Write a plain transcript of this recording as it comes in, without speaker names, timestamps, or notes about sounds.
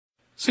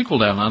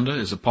SQL Down Under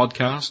is a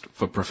podcast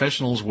for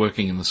professionals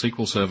working in the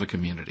SQL Server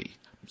community.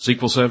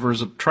 SQL Server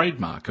is a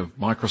trademark of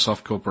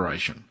Microsoft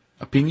Corporation.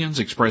 Opinions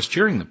expressed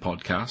during the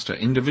podcast are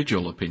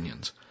individual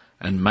opinions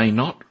and may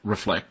not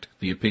reflect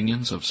the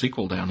opinions of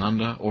SQL Down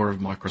Under or of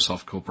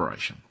Microsoft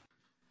Corporation.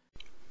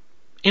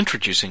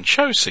 Introducing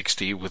Show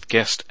 60 with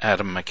guest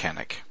Adam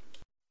Machanic.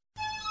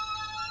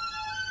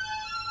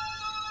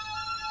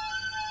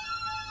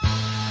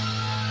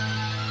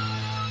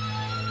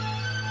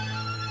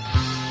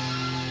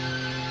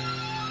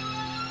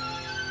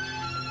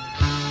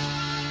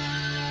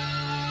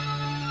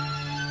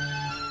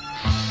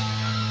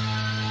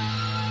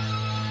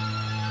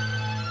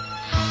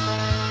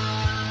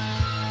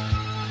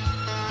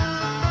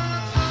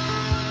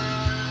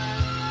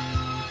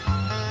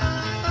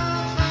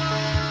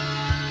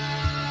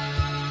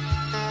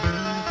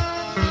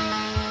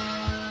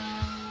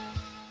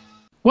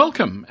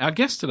 Welcome. Our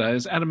guest today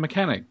is Adam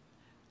Machanic.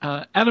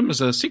 Adam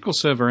is a SQL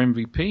Server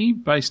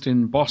MVP based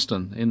in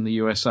Boston in the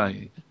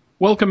USA.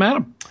 Welcome,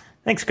 Adam.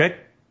 Thanks, Greg.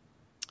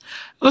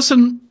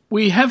 Listen,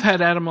 we have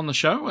had Adam on the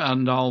show,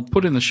 and I'll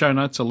put in the show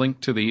notes a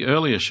link to the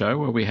earlier show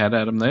where we had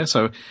Adam there,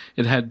 so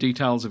it had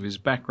details of his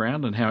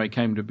background and how he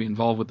came to be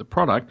involved with the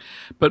product.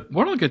 But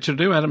what I'll get you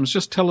to do, Adam, is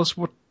just tell us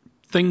what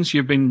things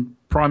you've been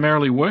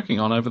primarily working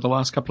on over the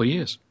last couple of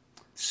years.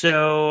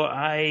 So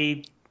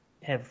I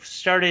have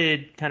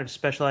started kind of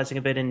specializing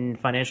a bit in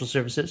financial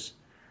services.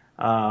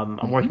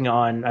 I'm working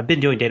on, I've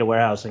been doing data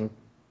warehousing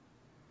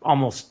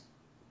almost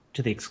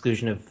to the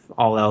exclusion of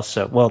all else,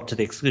 to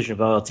the exclusion of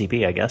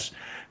OLTP, I guess,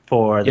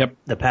 for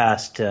the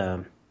past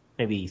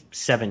maybe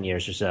 7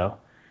 years or so.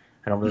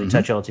 I don't really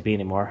touch OLTP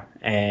anymore.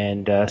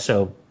 And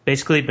so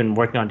basically been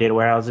working on data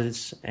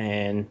warehouses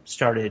and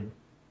started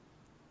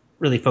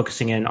really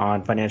focusing in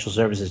on financial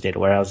services data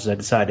warehouses. I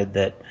decided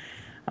that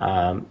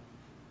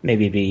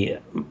maybe it'd be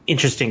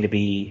interesting to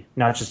be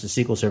not just a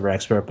SQL Server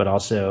expert, but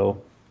also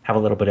have a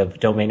little bit of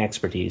domain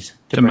expertise.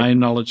 Domain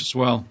knowledge as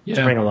well. Yeah.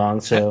 To bring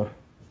along. So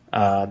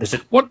there's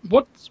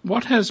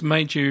What has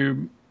made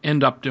you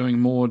end up doing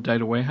more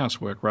data warehouse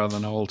work rather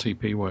than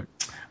OLTP work?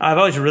 I've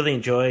always really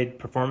enjoyed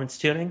performance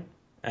tuning,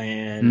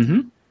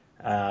 and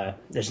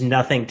there's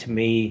nothing to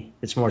me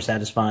that's more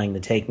satisfying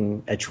than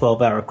taking a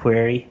 12-hour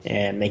query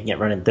and making it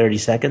run in 30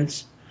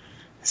 seconds.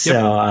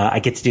 So I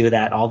get to do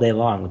that all day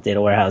long with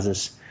data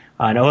warehouses.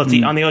 On the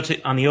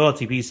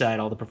OLTP side,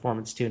 all the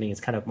performance tuning is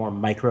kind of more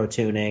micro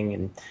tuning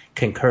and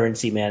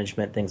concurrency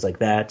management, things like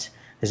that.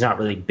 There's not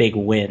really big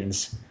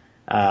wins.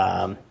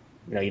 You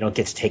don't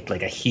get to take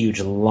like a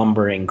huge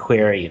lumbering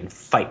query and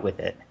fight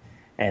with it,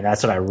 and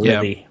that's what I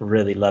really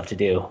love to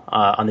do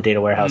on the data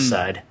warehouse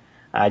side.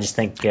 I just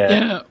think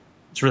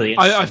it's really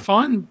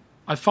interesting.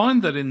 I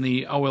find that in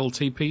the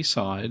OLTP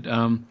side,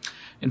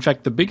 in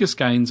fact, the biggest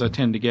gains I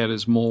tend to get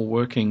is more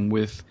working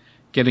with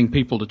getting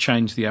people to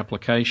change the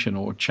application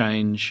or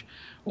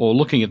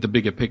looking at the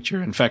bigger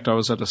picture. In fact, I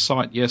was at a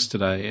site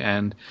yesterday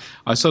and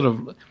I sort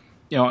of,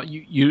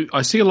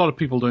 I see a lot of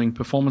people doing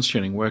performance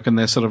tuning work and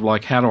they're sort of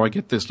like, how do I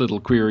get this little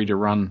query to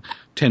run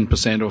 10%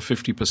 or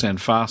 50%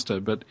 faster?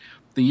 But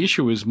the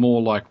issue is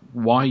more like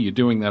why you're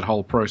doing that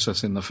whole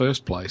process in the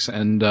first place.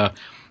 And,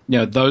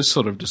 those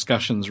sort of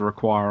discussions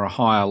require a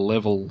higher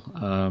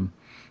level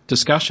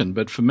discussion.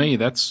 But for me,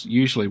 that's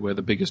usually where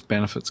the biggest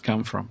benefits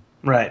come from.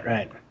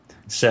 Right.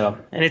 So,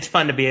 and it's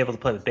fun to be able to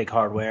play with big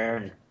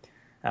hardware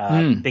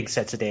and big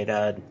sets of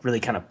data and really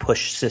kind of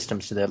push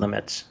systems to their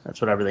limits. That's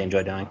what I really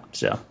enjoy doing.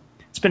 So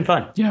it's been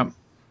fun. Yeah.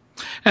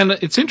 And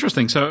it's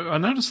interesting. So I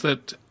noticed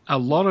that a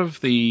lot of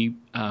the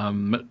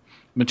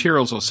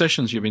materials or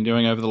sessions you've been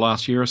doing over the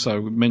last year or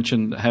so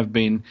mentioned have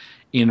been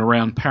in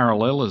around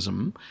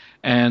parallelism.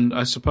 And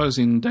I suppose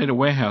in data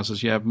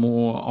warehouses you have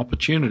more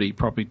opportunity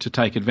probably to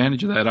take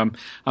advantage of that.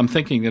 I'm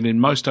thinking that in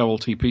most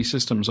OLTP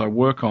systems I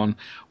work on,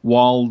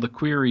 while the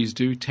queries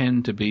do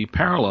tend to be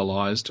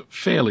parallelized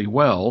fairly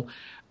well,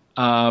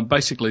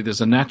 basically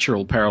there's a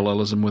natural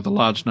parallelism with a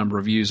large number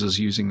of users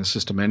using the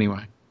system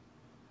anyway.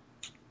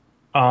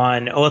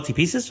 On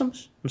OLTP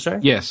systems? I'm sorry?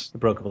 Yes. It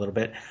broke up a little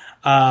bit.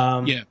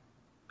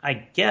 I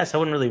guess I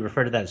wouldn't really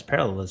refer to that as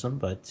parallelism,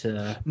 but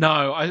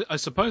no, I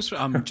suppose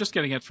I'm just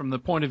getting it from the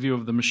point of view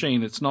of the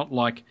machine. It's not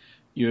like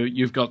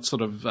you've got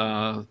sort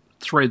of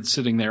threads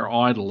sitting there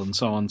idle and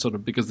so on, sort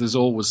of because there's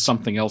always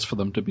something else for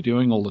them to be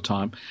doing all the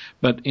time.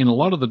 But in a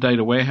lot of the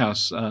data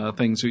warehouse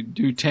things, we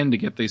do tend to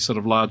get these sort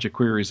of larger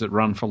queries that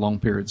run for long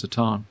periods of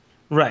time.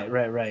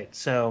 Right.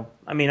 So,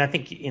 I mean, I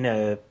think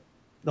the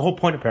whole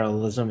point of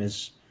parallelism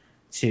is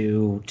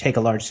to take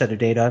a large set of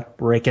data,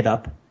 break it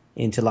up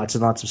into lots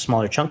and lots of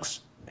smaller chunks,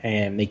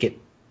 and make it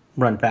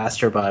run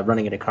faster by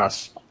running it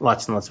across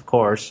lots and lots of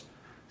cores.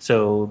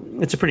 So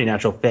it's a pretty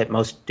natural fit.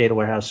 Most data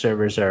warehouse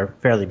servers are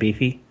fairly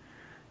beefy.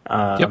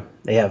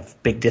 They have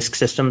big disk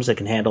systems that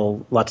can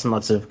handle lots and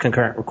lots of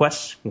concurrent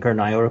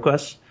I/O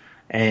requests,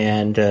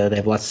 and they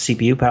have lots of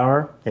CPU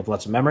power, they have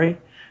lots of memory,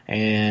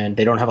 and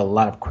they don't have a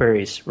lot of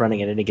queries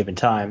running at any given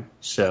time.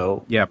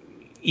 So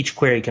each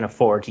query can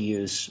afford to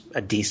use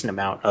a decent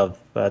amount of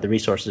the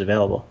resources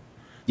available.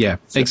 Yeah,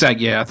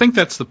 exactly. Yeah, I think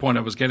that's the point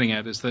I was getting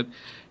at, is that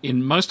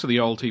in most of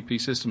the old TP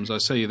systems I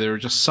see, there are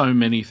just so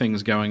many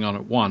things going on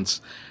at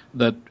once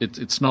that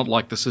it's not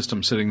like the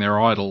system sitting there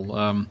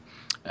idle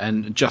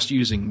and just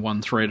using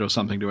one thread or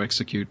something to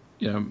execute.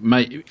 You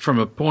know, from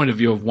a point of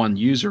view of one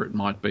user it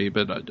might be,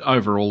 but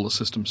overall the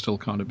system's still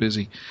kind of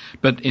busy.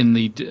 But in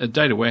the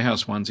data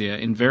warehouse ones, yeah,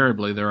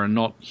 invariably there are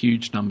not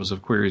huge numbers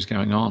of queries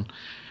going on,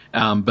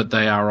 but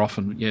they are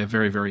often, yeah,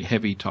 very, very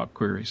heavy type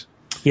queries.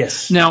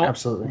 Yes, now,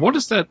 absolutely. What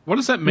does that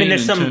mean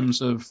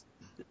terms of?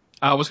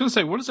 I was going to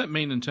say, what does that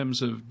mean in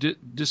terms of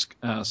disk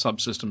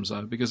subsystems,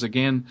 though? Because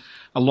again,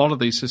 a lot of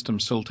these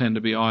systems still tend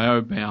to be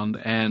I/O bound,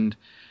 and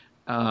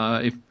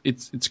if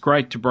it's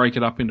great to break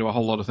it up into a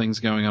whole lot of things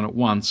going on at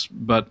once,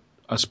 but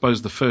I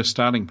suppose the first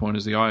starting point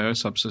is the I/O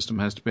subsystem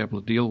has to be able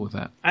to deal with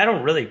that. I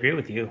don't really agree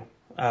with you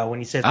when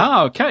you said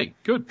that. Okay,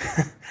 good.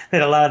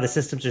 That a lot of the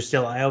systems are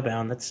still I/O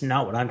bound. That's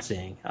not what I'm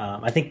saying.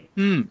 I think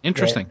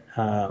interesting.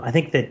 I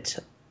think that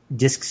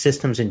disk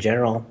systems in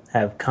general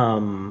have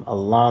come a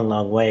long,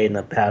 long way in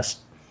the past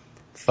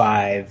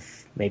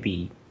 5,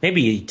 maybe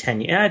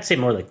 10 years. I'd say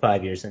more like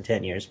 5 years than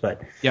 10 years.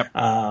 But yep.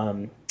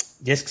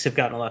 Disks have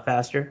gotten a lot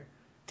faster.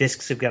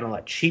 Disks have gotten a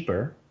lot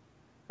cheaper.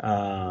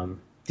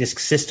 Disk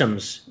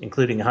systems,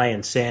 including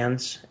high-end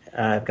SANs,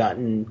 have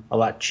gotten a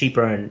lot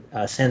cheaper,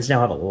 and SANs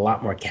now have a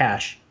lot more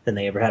cache than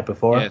they ever had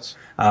before. Yes.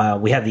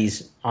 We have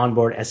these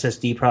onboard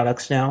SSD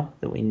products now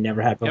that we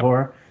never had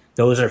before. Yep.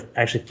 Those are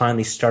actually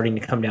finally starting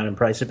to come down in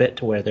price a bit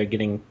to where they're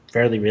getting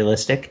fairly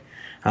realistic.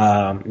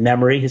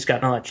 Memory has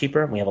gotten a lot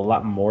cheaper, and we have a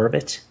lot more of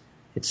it.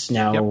 It's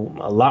now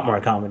a lot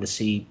more common to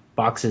see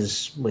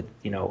boxes with,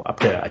 up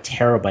to a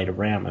terabyte of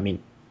RAM. I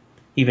mean,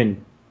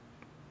 even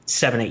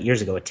 7-8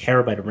 years ago, a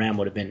terabyte of RAM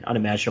would have been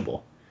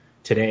unimaginable.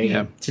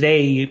 Today,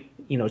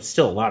 it's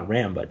still a lot of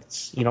RAM,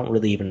 but you don't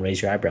really even raise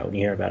your eyebrow when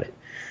you hear about it.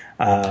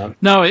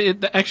 No,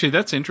 actually,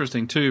 that's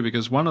interesting too,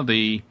 because one of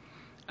the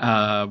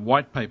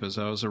white papers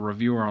I was a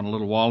reviewer on a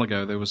little while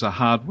ago, there was a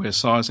hardware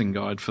sizing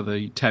guide for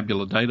the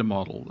tabular data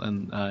model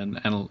and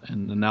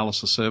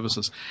analysis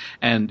services.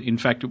 And in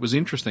fact, it was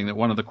interesting that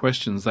one of the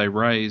questions they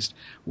raised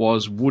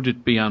was, would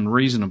it be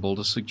unreasonable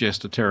to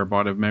suggest a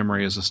terabyte of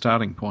memory as a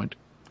starting point?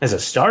 As a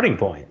starting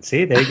point.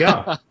 See, there you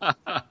go.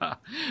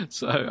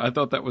 So I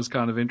thought that was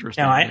kind of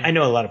interesting. Now, I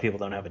know a lot of people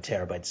don't have a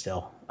terabyte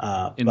still.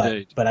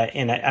 Indeed. But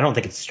I don't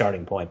think it's a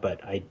starting point,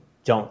 but I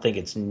don't think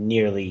it's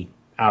nearly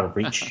out of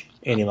reach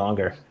any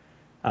longer.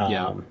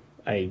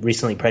 I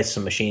recently priced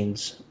some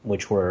machines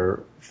which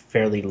were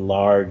fairly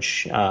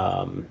large.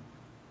 I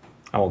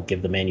won't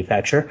give the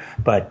manufacturer,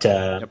 but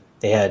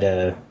they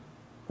had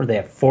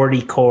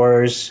 40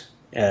 cores,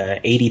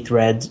 80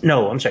 threads.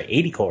 No, I'm sorry,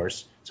 80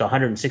 cores, so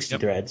 160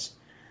 threads,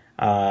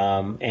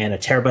 and a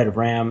terabyte of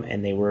RAM,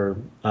 and they were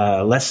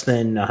less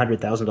than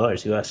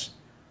 $100,000 US,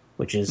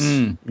 which is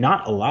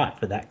not a lot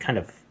for that kind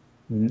of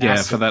massive.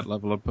 Yeah, for that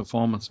level of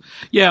performance.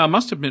 Yeah, I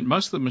must admit,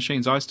 most of the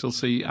machines I still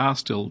see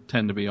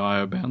tend to be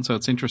I/O bound, so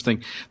it's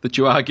interesting that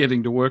you are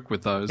getting to work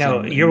with those.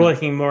 Now, you're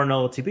working more on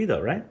OLTP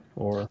though, right?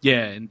 Or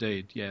yeah,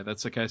 indeed. Yeah,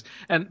 that's the case.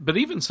 But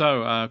even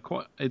so,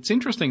 it's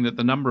interesting that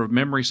the number of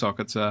memory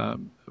sockets,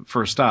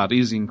 for a start,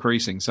 is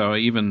increasing. So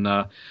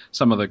even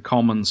some of the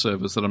common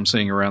servers that I'm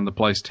seeing around the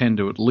place tend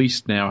to at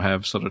least now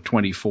have sort of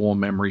 24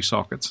 memory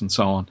sockets and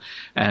so on.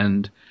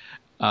 And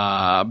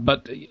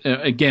but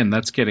again,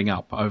 that's getting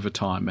up over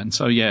time. And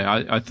so,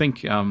 yeah, I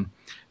think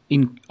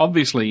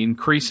obviously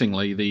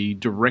increasingly the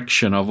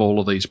direction of all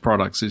of these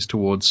products is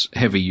towards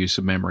heavy use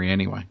of memory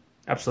anyway.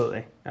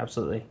 Absolutely.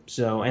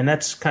 So, and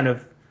that's kind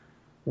of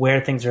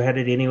where things are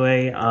headed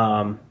anyway.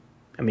 I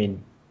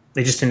mean,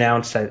 they just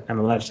announced, I'm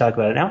allowed to talk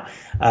about it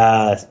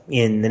now,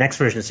 in the next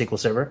version of SQL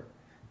Server,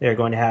 they're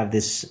going to have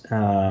this, you're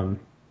going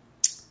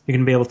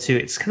to be able to,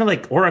 it's kind of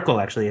like Oracle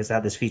actually has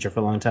had this feature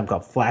for a long time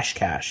called Flash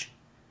Cache.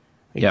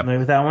 Are you familiar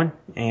with that one?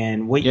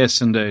 And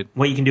yes, indeed.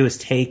 What you can do is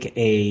take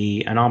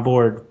an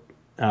onboard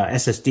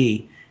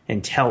SSD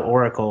and tell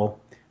Oracle,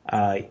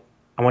 I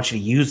want you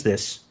to use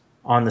this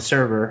on the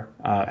server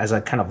as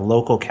a kind of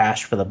local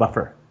cache for the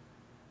buffer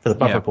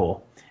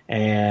pool.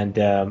 And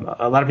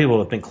a lot of people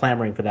have been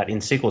clamoring for that in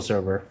SQL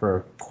Server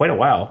for quite a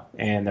while,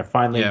 and they're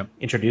finally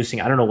introducing,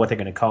 I don't know what they're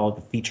going to call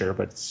the feature,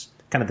 but it's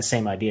kind of the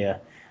same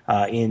idea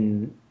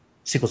in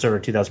SQL Server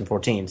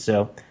 2014.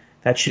 So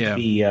that should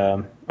be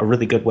a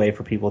really good way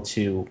for people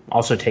to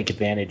also take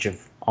advantage of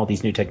all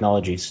these new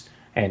technologies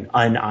and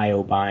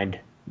un-IO bind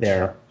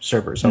their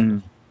servers.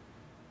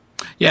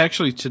 Yeah,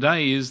 actually,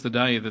 today is the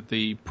day that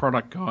the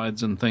product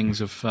guides and things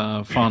have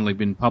finally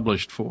been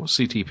published for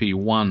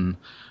CTP1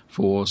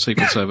 for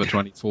SQL Server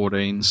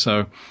 2014.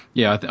 So,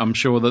 yeah, I'm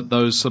sure that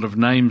those sort of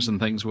names and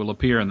things will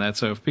appear in that.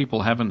 So if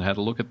people haven't had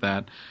a look at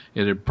that,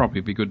 it'd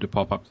probably be good to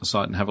pop up the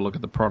site and have a look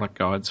at the product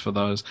guides for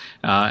those.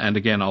 And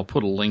again, I'll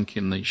put a link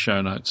in the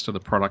show notes to the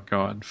product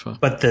guide for.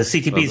 But the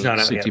CTP's not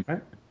out yet,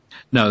 right?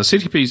 No, the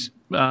CTP's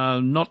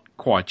not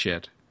quite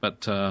yet,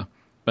 but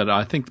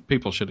I think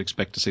people should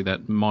expect to see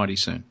that mighty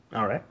soon.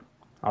 All right.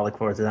 I'll look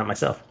forward to that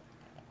myself.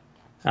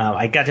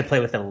 I got to play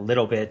with it a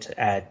little bit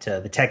at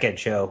the TechEd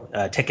show.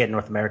 TechEd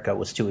North America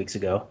was 2 weeks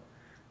ago.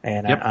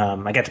 And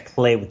I got to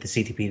play with the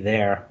CTP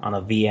there on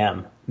a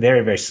VM,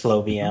 very, very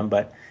slow VM,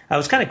 but it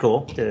was kind of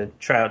cool to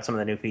try out some of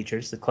the new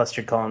features. The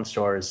clustered column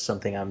store is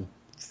something I'm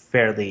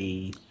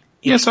fairly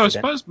so I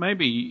suppose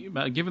maybe,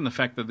 given the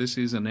fact that this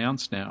is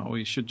announced now,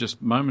 we should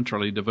just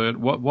momentarily divert.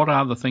 What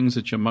are the things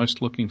that you're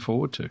most looking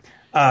forward to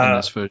in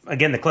this version?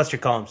 Again, the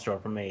clustered column store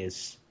for me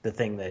is the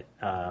thing that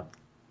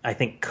I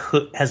think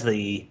has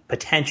the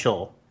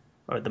potential,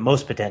 or the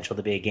most potential,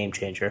 to be a game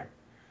changer.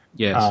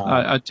 Yes,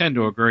 I tend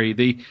to agree.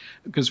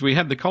 Because we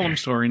had the column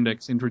store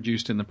index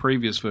introduced in the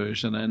previous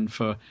version, and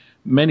for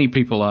many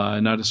people,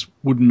 I noticed,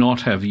 would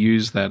not have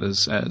used that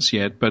as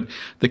yet. But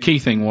the key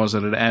thing was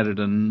that it added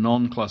a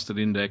non-clustered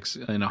index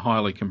in a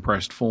highly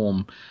compressed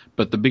form.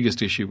 But the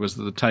biggest issue was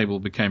that the table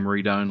became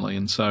read-only,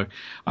 and so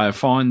I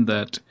find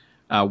that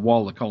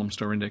while the column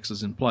store index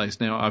is in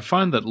place. Now, I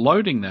find that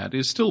loading that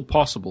is still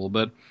possible,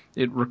 but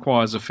it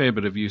requires a fair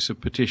bit of use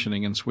of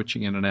partitioning and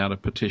switching in and out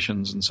of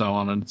partitions and so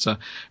on, and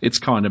it's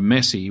kind of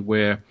messy,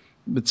 where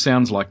it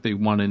sounds like the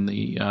one in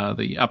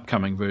the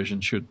upcoming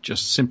version should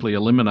just simply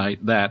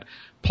eliminate that,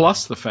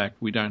 plus the fact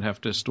we don't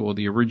have to store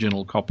the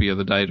original copy of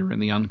the data in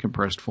the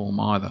uncompressed form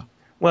either.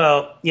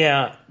 Well,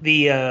 yeah,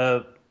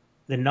 the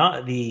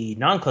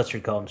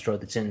non-clustered column store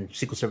that's in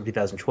SQL Server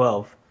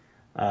 2012,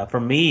 for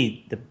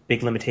me, the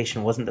big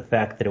limitation wasn't the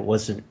fact that it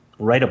wasn't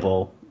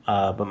writable,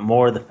 but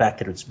more the fact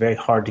that it's very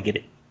hard to get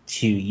it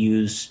to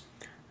use.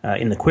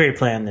 In the query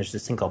plan, there's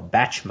this thing called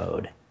batch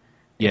mode.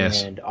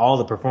 Yes. And all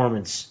the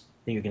performance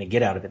that you're going to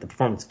get out of it, the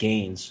performance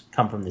gains,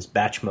 come from this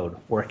batch mode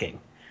working.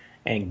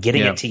 And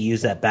getting it to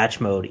use that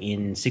batch mode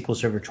in SQL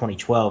Server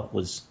 2012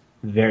 was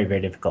very,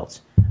 very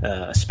difficult,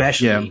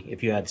 especially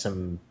if you had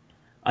some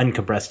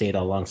uncompressed data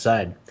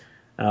alongside.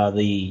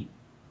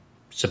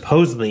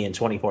 Supposedly in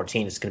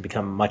 2014, it's going to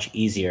become much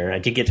easier. I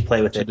did get to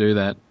play with it. To do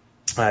that.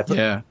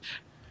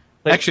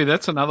 Actually,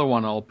 that's another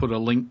one I'll put a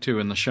link to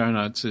in the show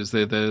notes.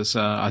 There's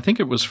I think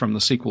it was from the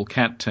SQL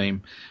Cat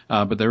team,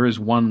 but there is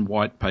one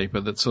white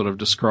paper that sort of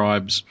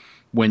describes,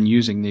 when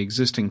using the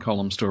existing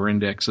column store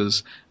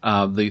indexes,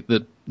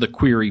 the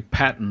query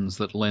patterns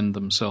that lend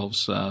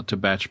themselves to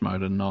batch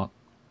mode and not.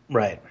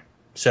 Right.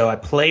 So I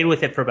played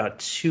with it for about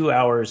 2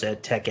 hours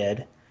at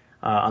TechEd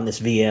on this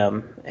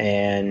VM,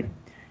 and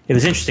it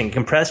was interesting. It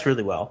compressed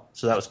really well,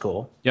 so that was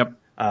cool. Yep.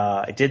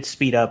 It did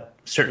speed up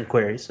certain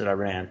queries that I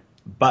ran,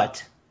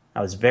 but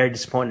I was very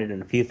disappointed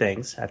in a few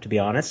things, I have to be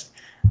honest.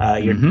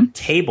 Your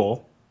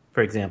table,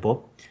 for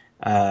example,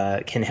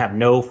 can have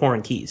no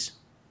foreign keys.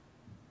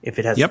 If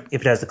it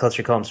has the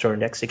cluster column store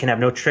index, it can have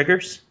no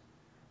triggers.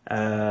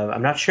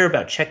 I'm not sure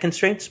about check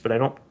constraints, but I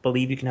don't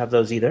believe you can have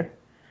those either.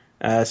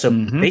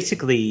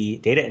 Basically,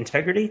 data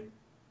integrity,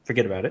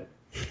 forget about it.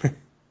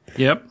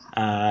 Yep.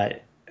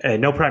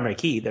 No primary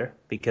key either,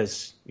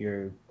 because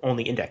your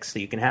only index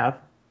that you can have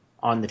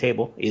on the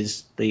table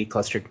is the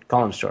clustered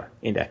column store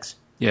index.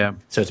 Yeah.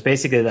 So it's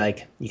basically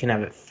like you can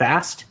have it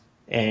fast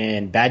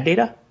and bad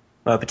data,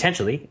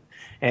 potentially.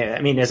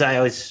 I mean, as I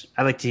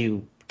like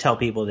to tell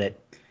people that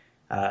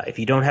if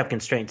you don't have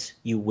constraints,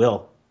 you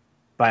will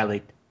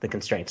violate the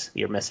constraints that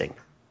you're missing.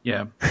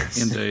 Yeah,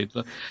 indeed.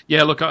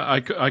 Yeah, look,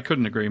 I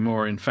couldn't agree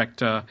more. In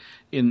fact,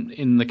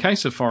 in the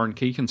case of foreign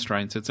key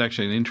constraints, it's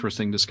actually an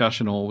interesting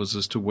discussion always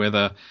as to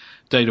whether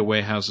data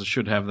warehouses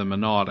should have them or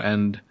not.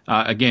 And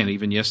again,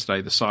 even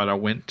yesterday, the site I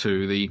went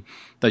to,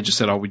 they just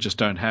said, we just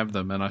don't have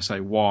them. And I say,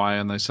 why?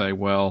 And they say,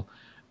 well,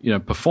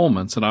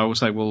 performance. And I always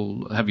say,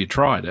 well, have you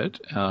tried it?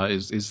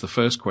 Is the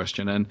first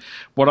question. And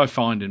what I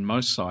find in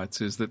most sites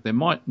is that there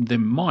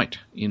might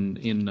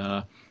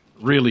in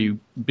really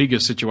bigger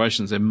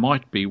situations, there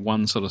might be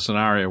one sort of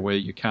scenario where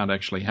you can't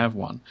actually have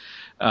one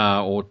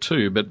or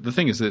two. But the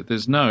thing is that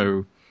there's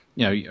no,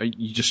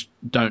 you just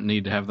don't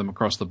need to have them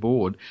across the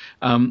board.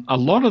 A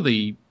lot of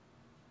the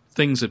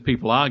things that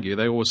people argue,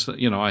 they always,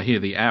 I hear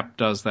the app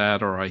does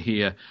that, or I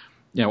hear,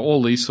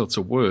 all these sorts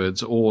of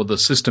words, or the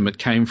system it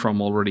came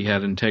from already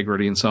had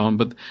integrity and so on.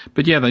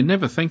 But yeah, they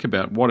never think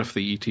about what if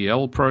the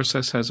ETL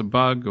process has a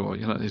bug, or,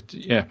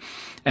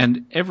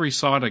 And every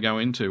site I go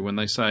into, when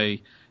they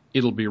say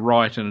it'll be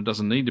right and it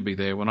doesn't need to be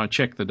there, when I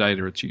check the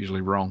data, it's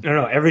usually wrong.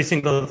 No, every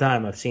single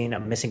time I've seen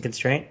a missing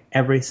constraint,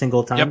 every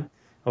single time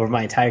over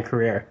my entire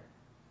career,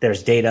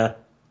 there's data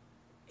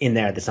in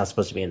there that's not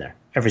supposed to be in there.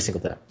 Every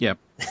single time. Yep.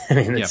 I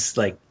mean, it's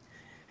like,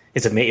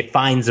 it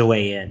finds a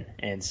way in.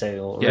 And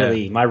so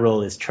really my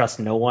rule is trust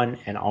no one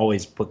and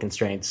always put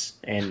constraints.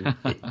 And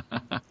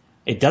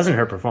it doesn't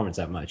hurt performance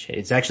that much.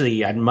 It's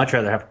actually, I'd much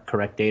rather have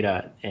correct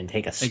data and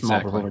take a small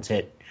performance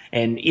hit.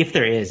 And if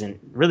there is, and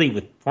really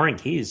with foreign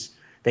keys,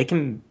 they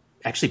can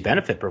actually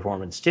benefit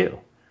performance too.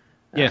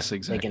 Yes,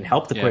 exactly. They can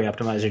help the query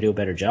optimizer do a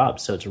better job.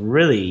 So it's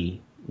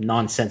really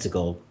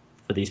nonsensical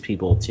for these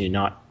people to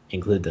not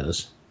include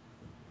those.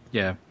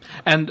 Yeah.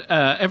 And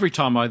every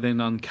time I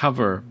then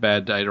uncover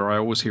bad data, I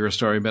always hear a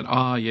story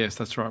about, yes,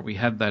 that's right, we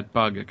had that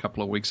bug a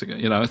couple of weeks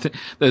ago.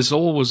 There's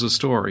always a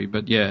story,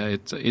 but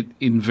it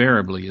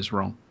invariably is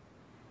wrong.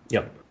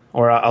 Yep.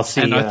 Or I'll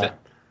see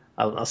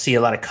I'll see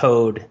a lot of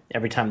code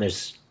every time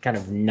there's kind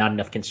of not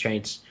enough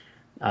constraints.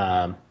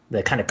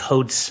 The kind of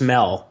code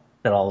smell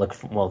that I'll look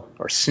for,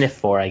 or sniff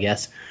for, I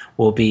guess,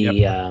 will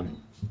be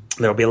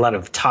there'll be a lot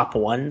of top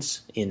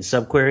ones in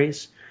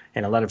subqueries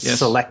and a lot of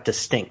select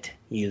distinct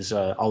used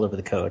all over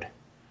the code.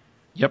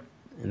 Yep.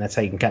 And that's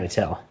how you can kind of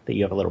tell that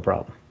you have a little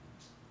problem.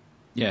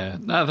 Yeah,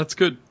 no, that's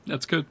good.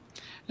 That's good.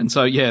 And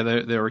so,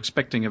 they're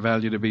expecting a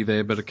value to be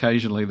there, but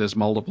occasionally there's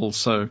multiples,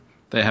 so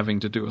they're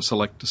having to do a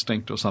select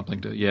distinct or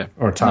something to,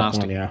 or a top nasty.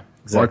 one, yeah.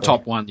 Exactly. Or a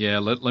top one, yeah.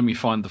 Let me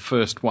find the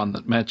first one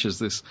that matches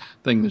this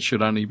thing that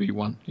should only be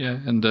one. Yeah,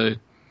 and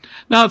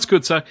no, it's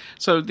good.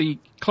 So the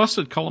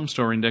clustered column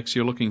store index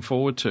you're looking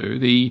forward to,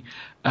 do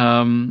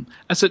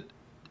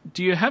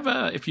you have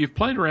if you've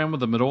played around with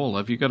them at all,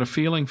 have you got a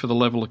feeling for the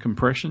level of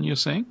compression you're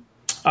seeing?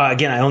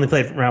 Again, I only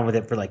played around with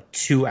it for like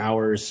 2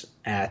 hours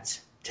at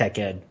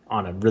TechEd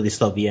on a really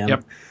slow VM.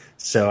 Yep.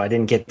 So I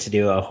didn't get to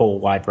do a whole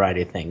wide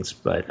variety of things,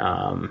 but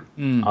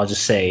I'll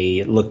just say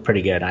it looked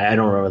pretty good. I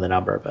don't remember the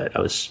number, but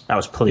I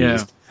was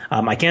pleased.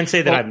 Yeah. I can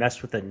say that I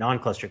messed with the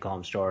non-cluster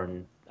column store,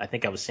 and I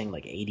think I was seeing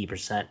like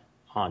 80%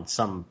 on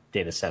some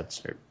data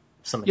sets or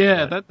something.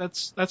 Yeah, like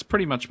that's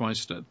pretty much my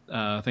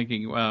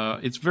thinking.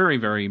 It's very,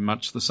 very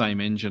much the same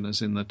engine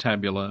as in the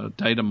tabular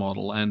data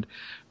model, and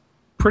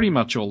pretty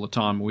much all the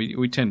time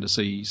we tend to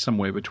see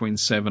somewhere between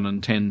 7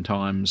 and 10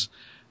 times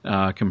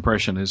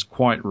compression is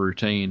quite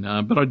routine.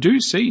 But I do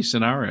see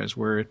scenarios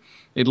where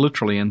it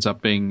literally ends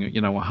up being, a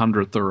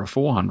 100th or a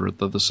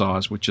 400th of the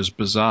size, which is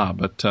bizarre.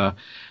 But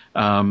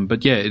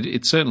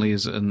it certainly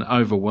is an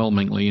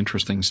overwhelmingly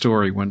interesting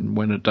story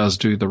when it does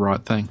do the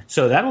right thing.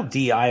 So that'll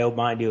de-IO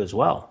bind you as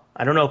well.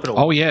 I don't know if it'll.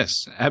 Oh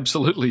yes,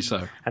 absolutely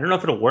so. I don't know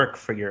if it'll work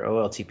for your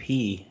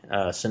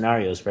OLTP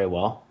scenarios very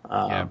well.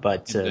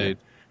 But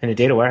in a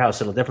data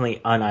warehouse, it'll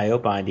definitely un-IO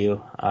bind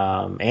you,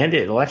 and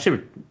it'll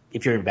actually,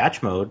 if you're in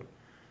batch mode,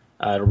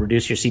 it'll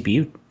reduce your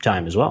CPU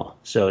time as well.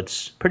 So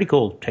it's pretty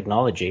cool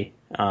technology.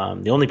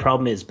 The only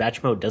problem is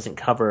batch mode doesn't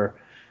cover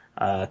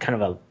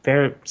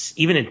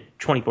even in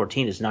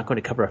 2014, is not going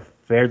to cover a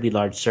fairly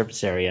large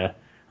surface area,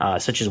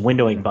 such as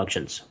windowing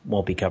functions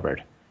won't be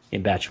covered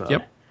in batch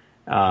mode,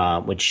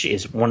 which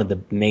is one of the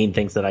main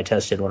things that I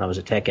tested when I was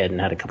at TechEd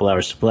and had a couple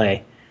hours to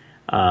play.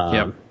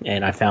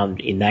 And I found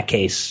in that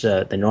case,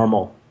 the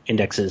normal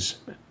indexes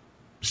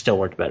still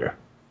worked better.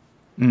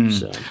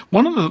 So.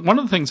 One of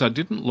the things I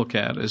didn't look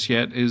at as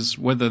yet is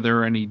whether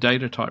there are any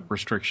data type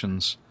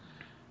restrictions,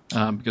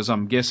 because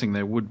I'm guessing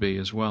there would be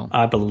as well.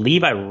 I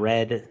believe I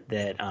read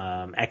that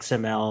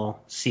XML,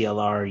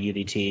 CLR,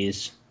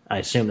 UDTs, I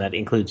assume that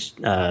includes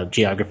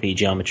geography,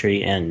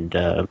 geometry, and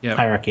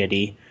hierarchy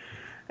ID,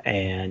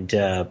 and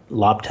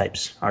lob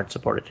types aren't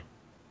supported.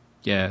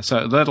 Yeah,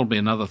 so that'll be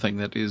another thing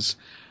that is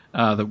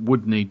that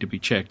would need to be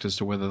checked as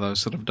to whether those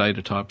sort of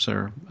data types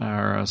are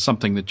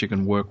something that you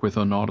can work with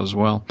or not as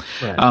well.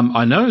 Right.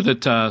 I know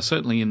that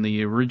certainly in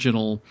the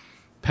original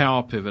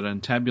Power Pivot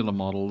and tabular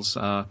models,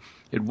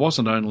 it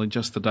wasn't only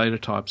just the data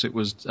types, it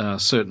was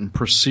certain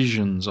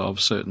precisions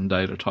of certain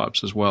data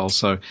types as well.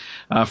 So,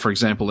 for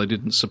example, they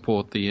didn't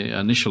support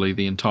initially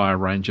the entire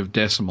range of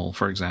decimal,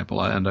 for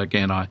example. And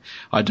again, I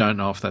don't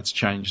know if that's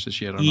changed as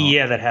yet or not.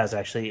 Yeah, that has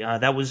actually.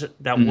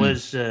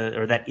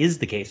 That is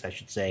the case, I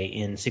should say,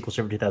 in SQL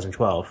Server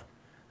 2012.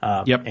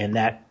 And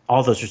that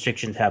all those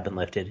restrictions have been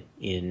lifted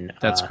in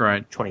that's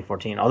great.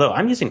 2014. Although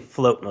I'm using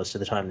float most of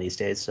the time these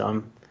days,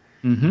 so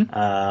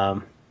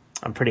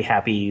I'm pretty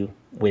happy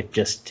with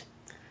just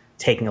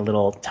taking a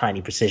little tiny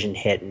precision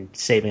hit and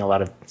saving a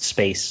lot of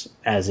space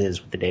as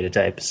is with the data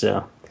type.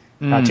 So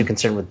not too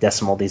concerned with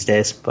decimal these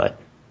days. But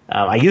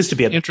I used to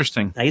be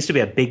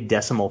a big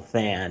decimal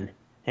fan,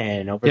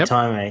 and over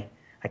time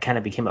I kind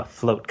of became a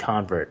float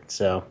convert.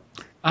 So.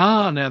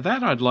 Now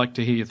that I'd like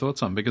to hear your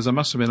thoughts on, because I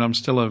must admit I'm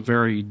still a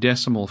very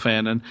decimal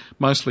fan, and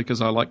mostly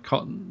because I like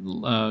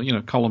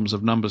columns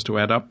of numbers to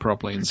add up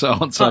properly and so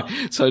on. So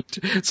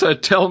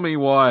tell me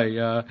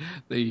why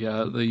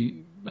the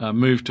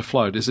move to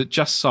float. Is it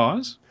just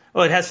size?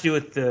 Well, it has to do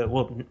with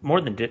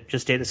more than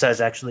just data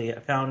size. Actually, I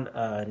found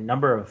a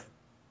number of.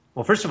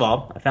 Well, first of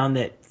all, I found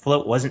that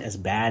float wasn't as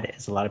bad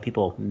as a lot of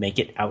people make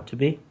it out to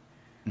be.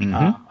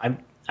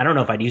 I don't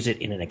know if I'd use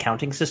it in an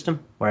accounting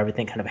system where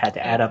everything kind of had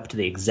to add up to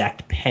the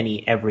exact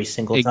penny every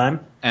single time.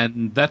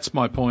 And that's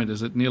my point,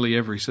 is that nearly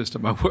every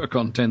system I work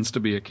on tends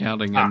to be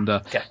accounting.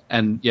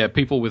 And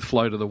people with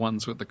float are the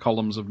ones with the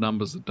columns of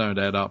numbers that don't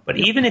add up. But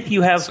even if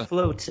you have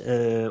float,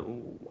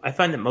 I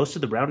find that most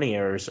of the rounding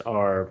errors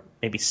are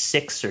maybe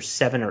 6 or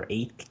 7 or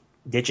 8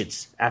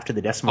 digits after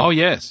the decimal. Oh,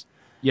 yes.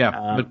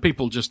 Yeah, but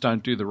people just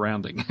don't do the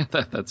rounding.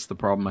 That's the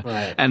problem.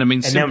 Right. And I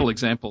mean, simple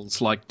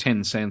examples like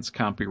 10 cents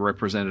can't be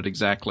represented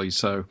exactly,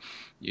 so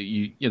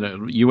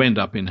you end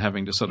up in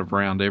having to sort of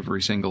round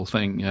every single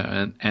thing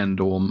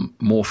and or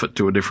morph it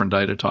to a different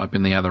data type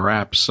in the other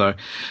apps.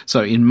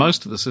 So in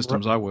most of the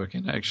systems I work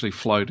in, actually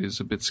float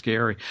is a bit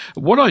scary.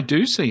 What I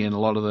do see in a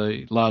lot of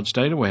the large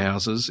data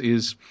warehouses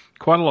is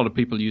quite a lot of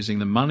people using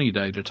the money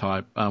data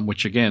type,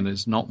 which again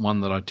is not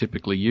one that I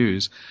typically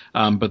use,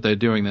 but they're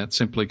doing that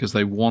simply because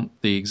they want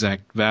the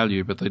exact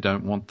value, but they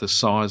don't want the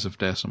size of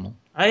decimal.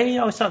 I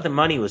always thought the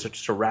money was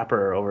just a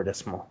wrapper over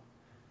decimal.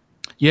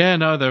 Yeah,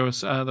 no, they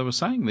were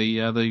saying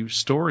the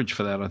storage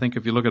for that, I think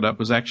if you look it up,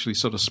 was actually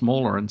sort of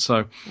smaller, and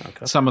so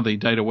some of the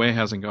data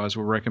warehousing guys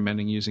were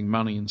recommending using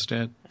money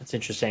instead. That's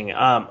interesting.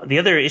 The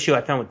other issue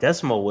I found with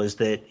decimal was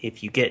that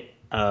if you get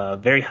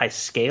very high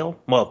scale,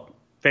 well,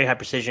 very high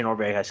precision or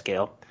very high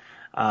scale,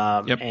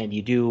 and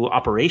you do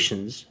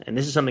operations, and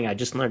this is something I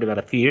just learned about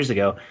a few years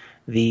ago,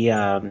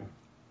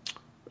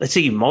 let's say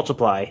you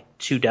multiply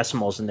two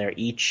decimals and they're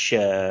each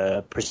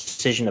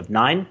precision of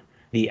 9,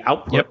 the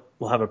output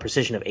will have a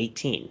precision of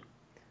 18.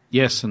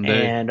 Yes, indeed.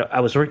 And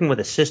I was working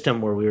with a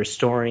system where we were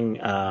storing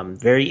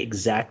very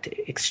exact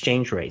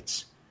exchange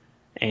rates.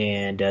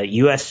 And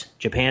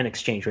U.S.-Japan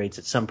exchange rates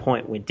at some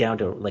point went down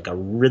to like a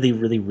really,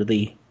 really,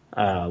 really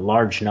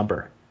large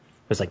number.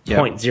 It was like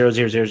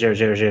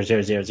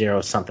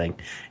 0.000000000 something.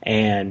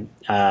 And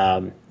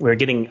we were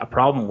getting a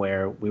problem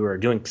where we were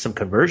doing some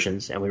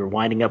conversions and we were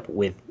winding up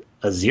with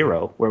a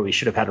 0 where we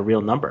should have had a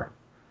real number.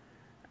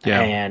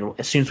 Yeah. And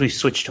as soon as we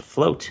switched to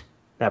float,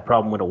 that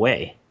problem went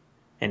away,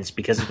 and it's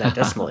because of that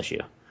decimal issue.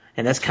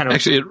 And that's kind of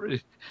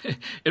actually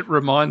it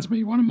reminds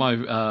me one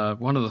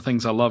of the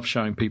things I love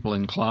showing people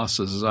in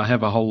classes is I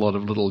have a whole lot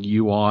of little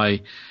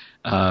UI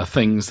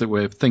things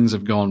where things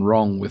have gone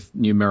wrong with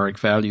numeric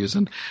values,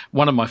 and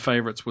one of my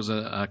favorites was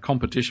a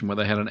competition where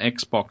they had an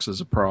Xbox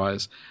as a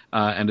prize,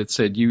 and it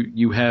said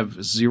you have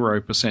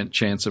 0%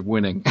 chance of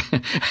winning,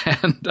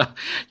 and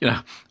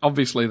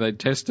obviously they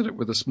tested it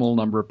with a small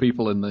number of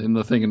people in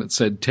the thing, and it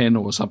said 10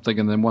 or something,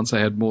 and then once they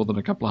had more than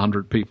a couple of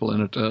hundred people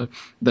in it,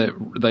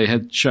 they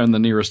had shown the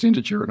nearest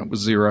integer and it was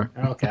 0.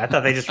 Okay, I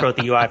thought they just wrote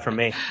the UI for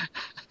me.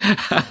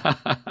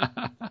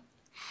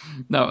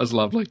 No, it was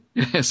lovely.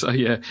 Yeah, so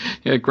yeah,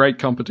 great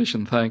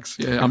competition. Thanks.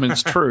 Yeah, I mean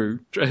it's true,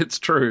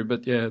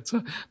 but yeah, it's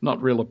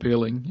not real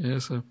appealing. Yeah,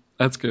 so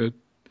that's good.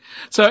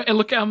 So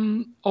look,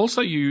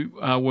 also you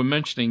were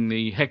mentioning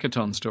the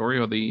hackathon story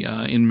or the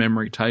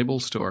in-memory table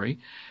story,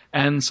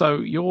 and so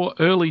your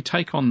early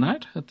take on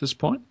that at this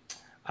point?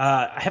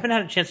 I haven't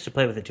had a chance to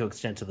play with it too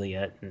extensively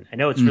yet, and I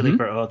know it's really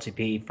for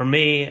OLTP. For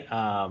me,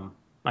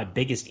 my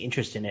biggest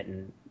interest in it,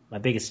 and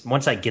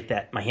once I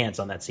get my hands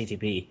on that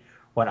CTP.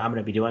 What I'm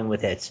going to be doing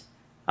with it,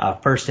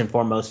 first and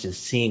foremost, is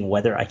seeing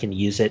whether I can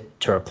use it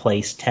to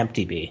replace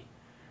TempDB.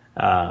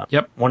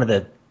 One of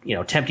the,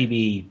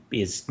 TempDB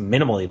is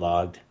minimally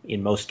logged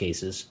in most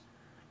cases,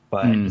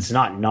 but it's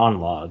not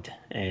non-logged.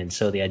 And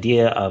so the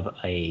idea of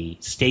a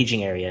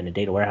staging area in a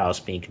data warehouse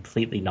being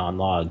completely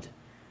non-logged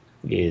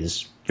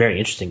is very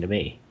interesting to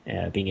me,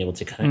 being able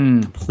to kind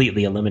of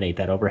completely eliminate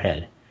that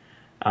overhead.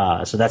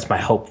 So that's my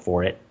hope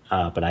for it,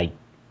 but I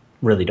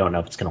really don't know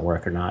if it's going to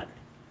work or not.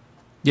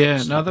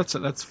 Yeah, no, that's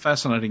a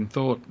fascinating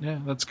thought. Yeah,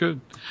 that's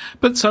good.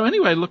 But so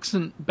anyway,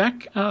 looking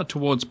back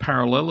towards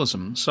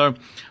parallelism. So,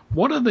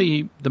 what are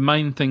the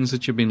main things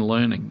that you've been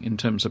learning in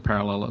terms of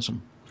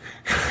parallelism?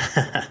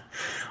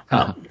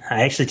 I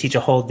actually teach a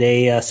whole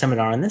day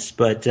seminar on this,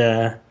 but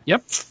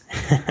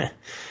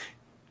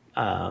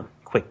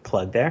quick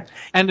plug there.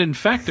 And in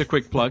fact, a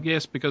quick plug,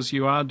 yes, because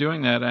you are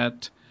doing that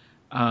at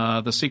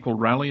the SQL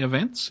Rally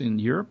events in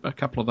Europe. A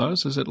couple of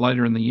those. Is it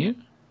later in the year?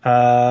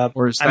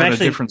 Or is that a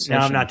different session?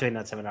 No, I'm not doing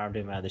that seminar. I'm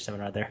doing my other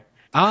seminar there.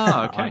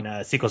 Ah, okay. On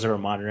SQL Server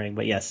monitoring.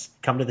 But yes,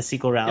 come to the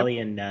SQL Rally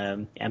in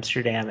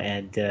Amsterdam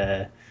and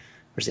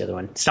where's the other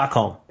one?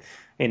 Stockholm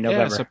in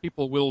November. Yeah, so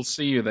people will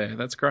see you there.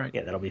 That's great.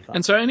 Yeah, that'll be fun.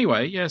 And so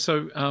anyway,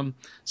 so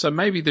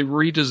maybe the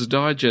Reader's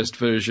Digest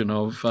version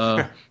of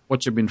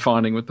what you've been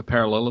finding with the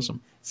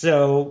parallelism.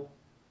 So,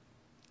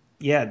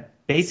 yeah,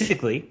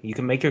 basically you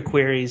can make your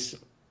queries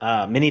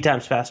many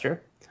times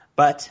faster,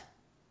 but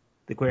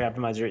the query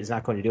optimizer is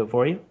not going to do it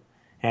for you.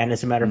 And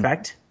as a matter of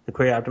fact, the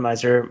query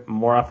optimizer,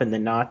 more often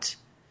than not,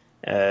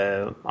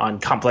 on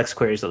complex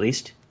queries at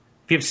least,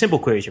 if you have simple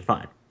queries, you're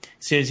fine.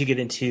 As soon as you get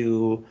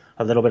into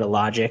a little bit of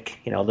logic,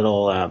 maybe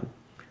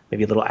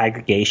a little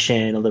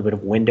aggregation, a little bit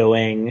of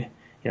windowing,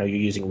 you're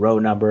using row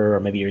number, or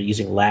maybe you're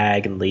using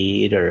lag and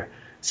lead or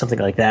something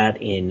like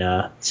that in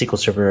SQL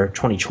Server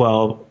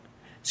 2012.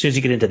 As soon as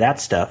you get into that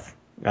stuff,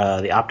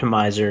 the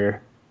optimizer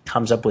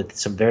comes up with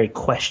some very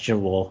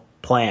questionable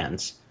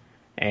plans.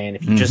 And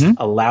if you just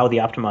allow the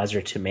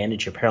optimizer to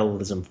manage your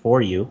parallelism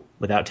for you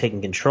without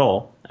taking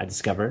control, I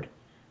discovered,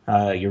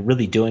 you're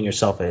really doing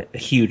yourself a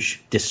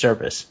huge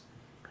disservice.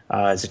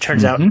 As it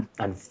turns out,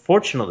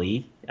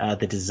 unfortunately,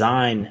 the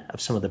design of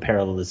some of the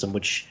parallelism,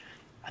 which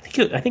I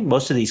think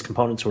most of these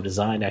components were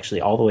designed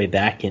actually all the way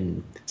back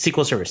in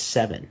SQL Server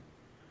 7.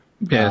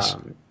 Yes.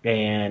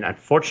 And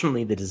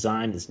unfortunately, the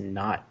design is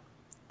not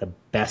the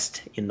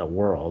best in the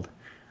world.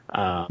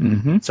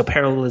 So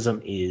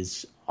parallelism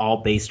is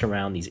all based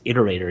around these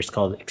iterators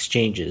called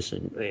exchanges.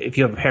 And if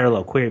you have a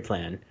parallel query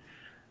plan,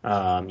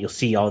 you'll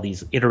see all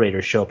these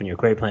iterators show up in your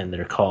query plan that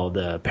are called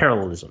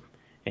parallelism.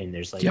 And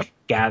there's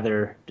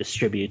gather,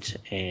 distribute,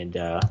 and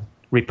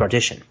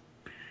repartition.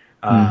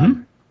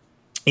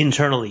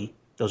 Internally,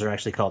 those are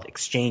actually called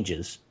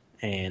exchanges.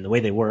 And the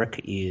way they work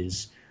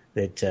is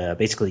that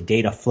basically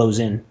data flows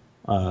in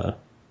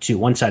to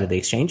one side of the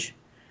exchange,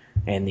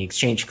 and the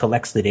exchange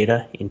collects the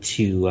data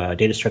into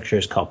data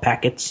structures called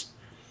packets,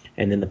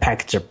 and then the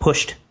packets are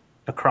pushed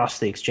across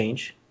the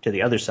exchange to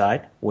the other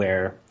side,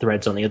 where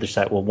threads on the other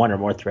side, well, one or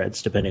more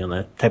threads, depending on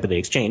the type of the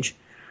exchange,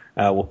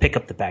 will pick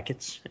up the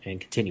packets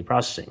and continue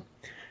processing.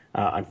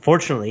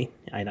 Unfortunately,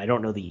 and I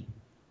don't know the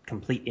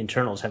complete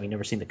internals, having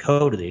never seen the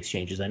code of the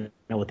exchanges. I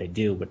know what they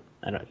do, but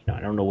I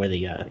don't know where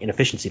the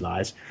inefficiency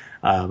lies.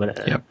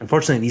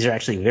 Unfortunately, these are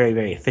actually very,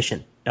 very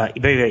efficient,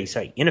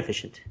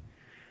 inefficient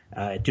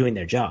at doing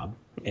their job.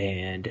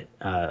 And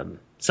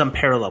some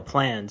parallel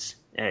plans,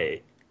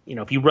 if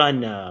you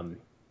run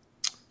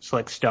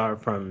select star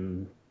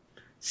from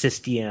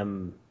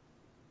system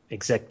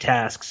exec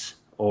tasks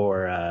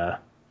or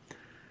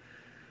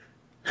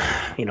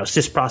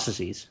sys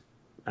processes.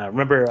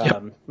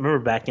 Remember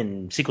back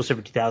in SQL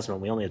Server 2000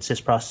 when we only had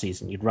sys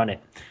processes and you'd run it.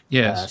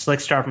 Yes.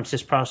 Select star from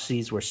sys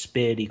processes where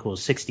SPID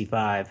equals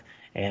 65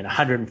 and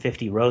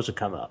 150 rows would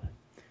come up.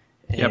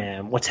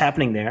 And what's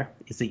happening there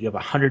is that you have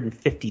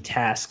 150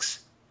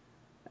 tasks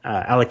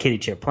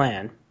allocated to your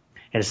plan.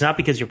 And it's not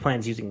because your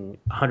plan's using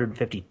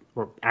 150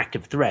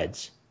 active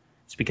threads.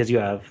 It's because you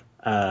have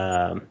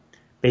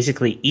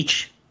basically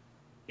each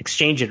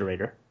exchange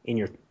iterator in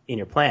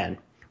your plan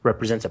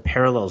represents a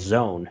parallel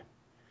zone.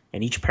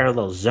 And each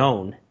parallel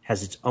zone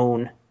has its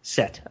own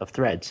set of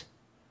threads.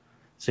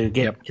 So you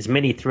get as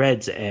many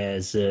threads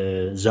as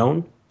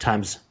zone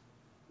times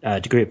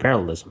degree of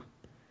parallelism.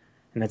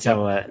 And that's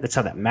how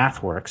that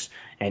math works.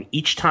 And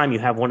each time you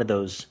have one of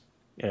those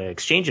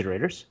exchange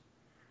iterators,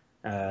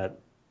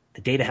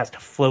 the data has to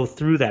flow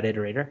through that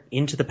iterator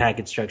into the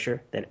packet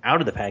structure, then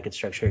out of the packet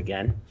structure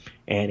again,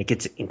 and it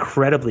gets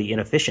incredibly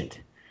inefficient.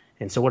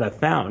 And so what I've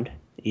found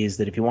is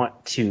that if you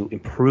want to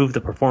improve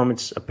the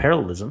performance of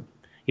parallelism,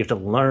 you have to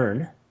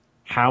learn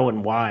how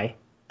and why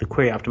the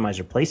query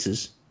optimizer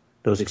places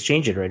those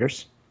exchange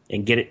iterators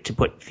and get it to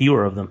put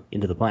fewer of them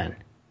into the plan.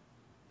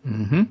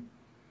 Mm-hmm.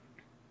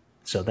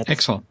 So that's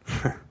excellent.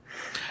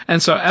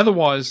 And so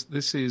otherwise,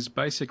 this is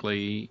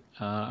basically,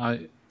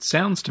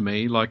 sounds to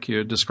me like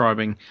you're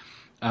describing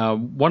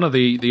one of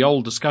the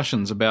old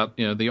discussions about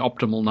the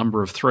optimal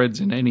number of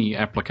threads in any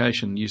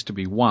application used to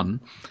be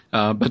one,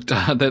 but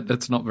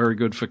that's not very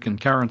good for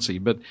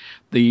concurrency. But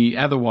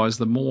otherwise,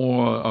 the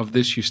more of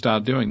this you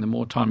start doing, the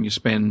more time you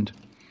spend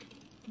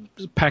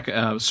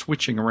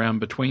switching around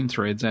between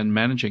threads and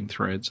managing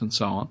threads and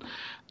so on.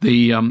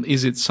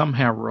 Is it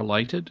somehow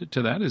related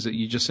to that? Is it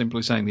you just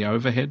simply saying the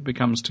overhead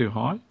becomes too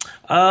high?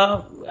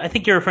 I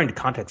think you're referring to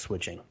context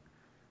switching.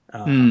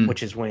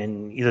 Which is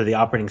when either the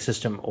operating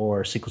system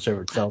or SQL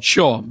Server itself.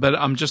 Sure, but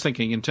I'm just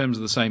thinking in terms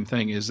of the same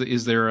thing.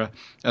 Is there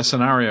a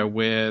scenario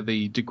where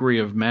the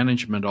degree of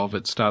management of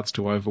it starts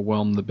to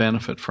overwhelm the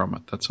benefit from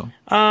it? That's all.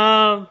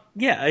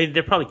 Yeah,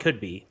 there probably could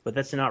be, but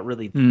that's not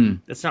really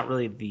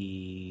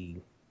the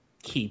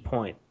key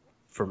point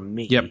for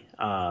me. Yep.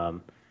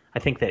 I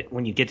think that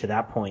when you get to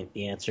that point,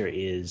 the answer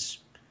is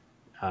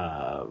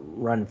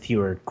run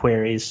fewer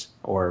queries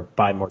or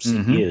buy more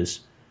CPUs.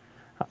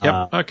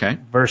 Okay.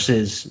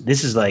 Versus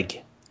this is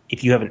like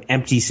if you have an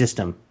empty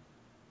system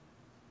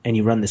and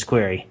you run this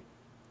query,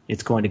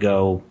 it's going to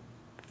go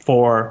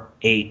 4,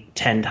 8,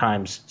 10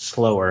 times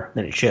slower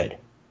than it should.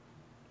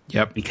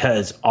 Yep.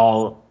 Because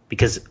all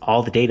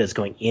the data is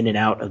going in and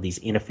out of these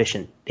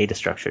inefficient data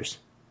structures.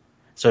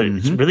 So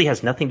it really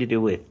has nothing to do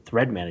with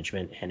thread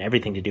management and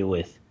everything to do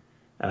with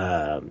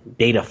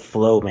data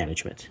flow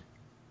management.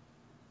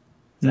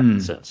 Does that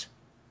make sense?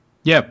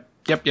 Yep.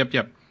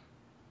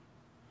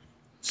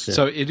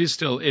 So it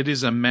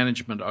is a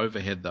management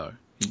overhead though,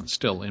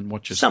 still in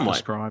what you're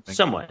describing.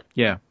 Somewhat.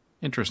 Yeah.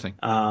 Interesting.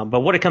 But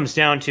what it comes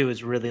down to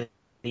is really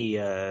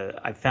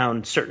I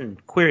found certain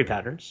query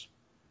patterns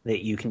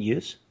that you can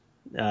use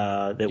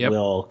that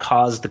will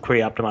cause the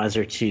query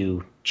optimizer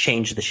to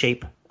change the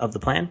shape of the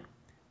plan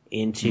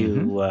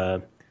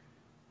into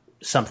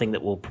something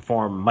that will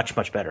perform much,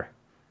 much better.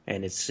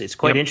 And it's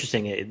quite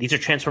interesting. These are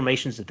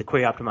transformations that the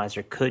query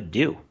optimizer could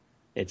do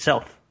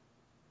itself.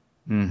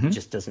 It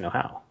just doesn't know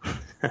how.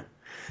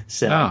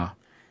 So,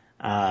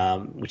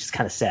 which is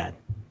kind of sad,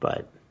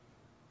 but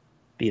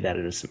be that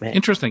as it may.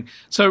 Interesting.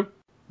 So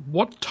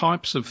what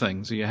types of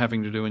things are you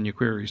having to do in your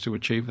queries to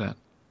achieve that?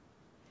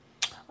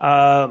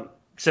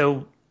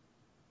 So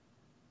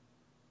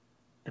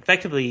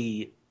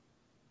effectively,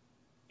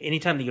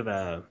 anytime that you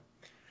have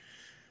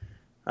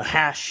a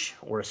hash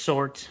or a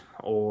sort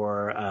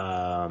or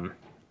an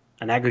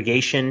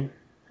aggregation,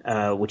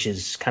 which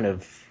is kind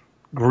of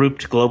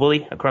grouped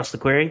globally across the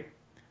query,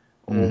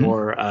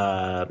 or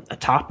a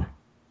top,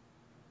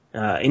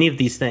 any of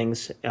these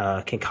things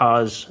can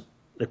cause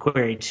the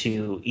query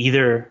to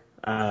either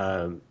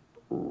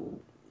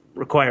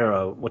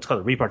require what's called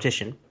a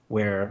repartition,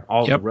 where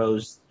all the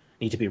rows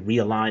need to be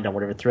realigned on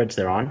whatever threads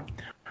they're on,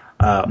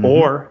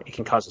 or it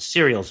can cause a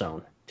serial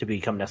zone to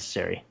become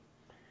necessary.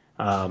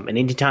 And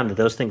any time that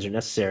those things are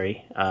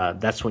necessary,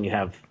 that's when you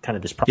have kind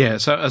of this problem. Yeah,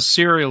 so a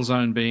serial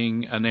zone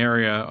being an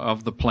area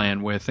of the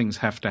plan where things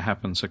have to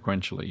happen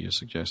sequentially, you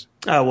suggest?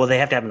 Well, they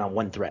have to happen on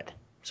one thread.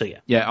 So, yeah.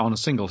 Yeah, on a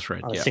single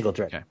thread. On a single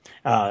thread. Okay.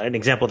 An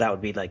example of that would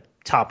be like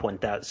top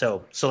 1,000.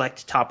 So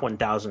select top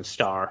 1,000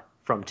 star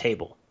from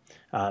table.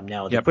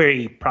 Now, the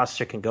query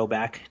processor can go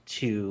back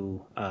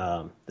to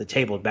the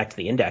table, back to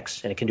the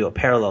index, and it can do a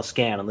parallel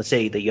scan. And let's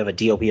say that you have a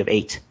DOP of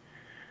 8,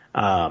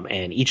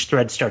 and each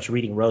thread starts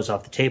reading rows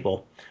off the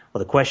table. Well,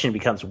 the question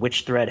becomes,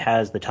 which thread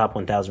has the top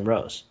 1,000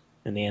 rows?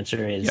 And the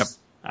answer is,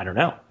 I don't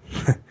know.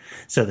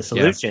 So the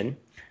solution,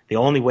 the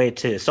only way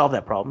to solve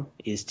that problem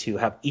is to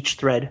have each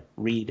thread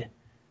read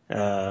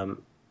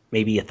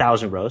maybe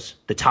 1,000 rows,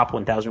 the top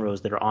 1,000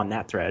 rows that are on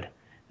that thread,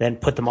 then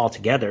put them all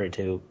together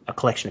into a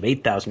collection of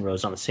 8,000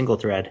 rows on a single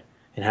thread,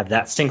 and have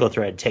that single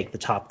thread take the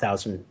top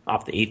 1,000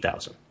 off the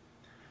 8,000.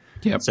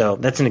 Yep. So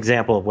that's an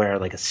example of where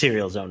like a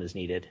serial zone is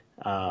needed.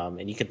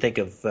 And you can think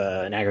of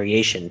an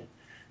aggregation,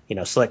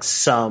 select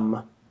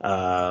some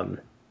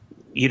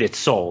units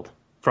sold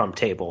from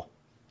table.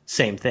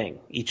 Same thing.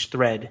 Each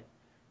thread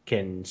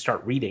can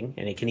start reading,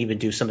 and it can even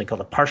do something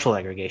called a partial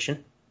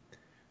aggregation,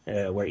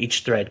 where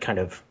each thread kind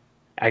of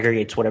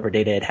aggregates whatever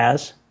data it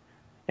has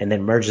and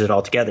then merges it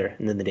all together,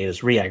 and then the data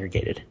is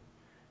reaggregated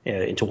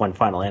into one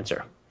final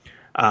answer.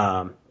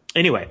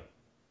 Anyway,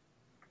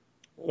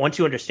 once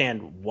you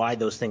understand why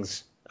those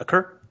things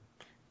occur,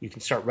 you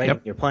can start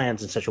writing your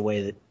plans in such a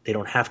way that they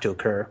don't have to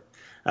occur.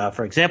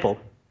 For example,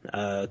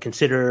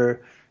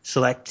 consider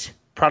select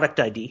product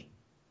ID,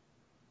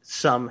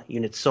 sum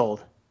units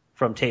sold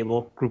from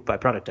table group by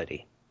product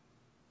ID.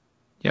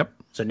 Yep.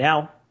 So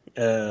now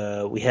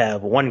we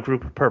have one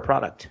group per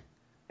product.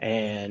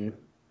 And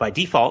by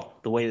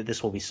default, the way that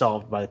this will be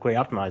solved by the query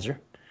optimizer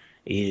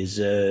is,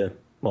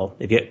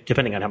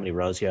 depending on how many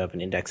rows you have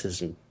and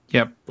indexes and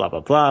blah, blah,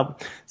 blah.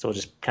 So we'll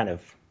just kind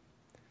of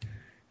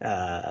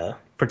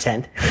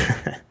pretend.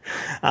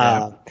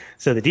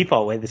 So the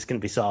default way this can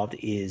be solved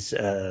is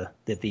that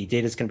the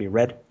data is going to be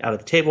read out of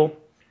the table,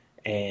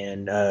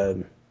 and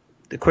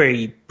the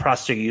query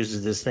processor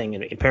uses this thing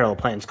in parallel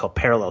plans called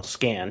parallel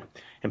scan.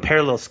 And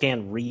parallel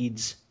scan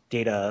reads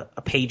data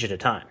a page at a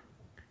time,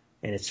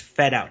 and it's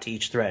fed out to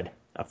each thread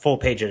a full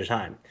page at a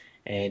time.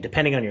 And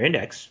depending on your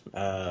index,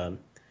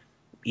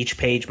 each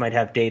page might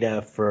have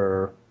data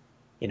for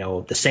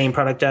the same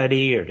product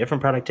ID or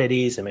different product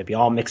IDs. It might be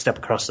all mixed up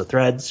across the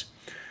threads.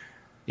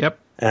 Yep.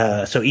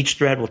 So each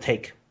thread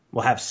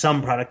will have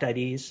some product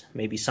IDs.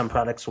 Maybe some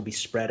products will be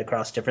spread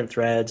across different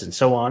threads and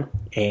so on.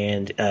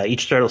 And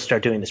each thread will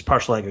start doing this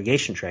partial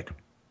aggregation trick.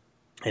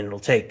 And it'll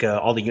take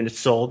all the units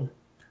sold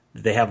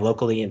that they have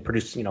locally and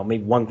produce,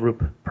 maybe one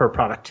group per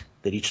product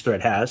that each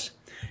thread has.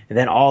 And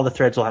then all the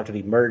threads will have to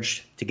be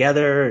merged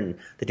together and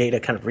the data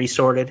kind of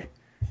resorted.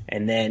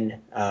 And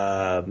then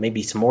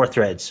maybe some more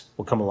threads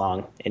will come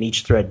along. And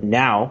each thread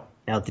now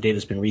that the data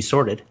has been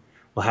resorted,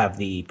 will have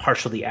the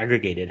partially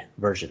aggregated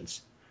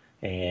versions.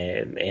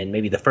 And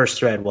maybe the first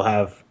thread will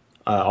have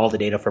all the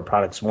data for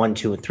products 1,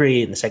 2, and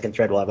 3, and the second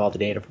thread will have all the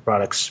data for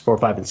products 4,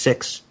 5, and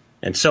 6,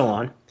 and so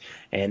on.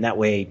 And that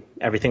way,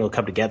 everything will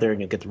come together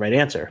and you'll get the right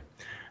answer.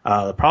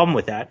 The problem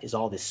with that is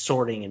all this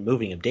sorting and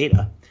moving of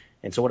data.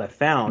 And so what I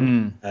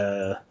found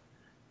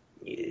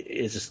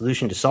is a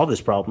solution to solve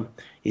this problem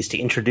is to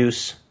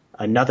introduce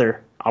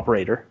another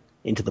operator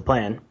into the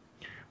plan,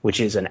 which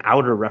is an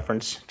outer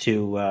reference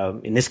to,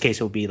 in this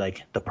case, it would be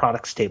like the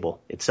products table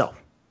itself.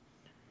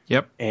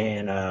 Yep.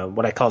 And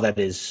what I call that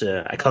is,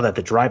 I call that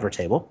the driver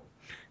table.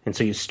 And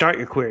so you start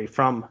your query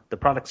from the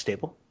products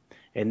table,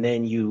 and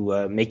then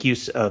you make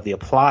use of the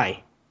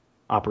apply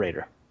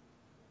operator,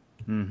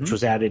 which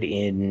was added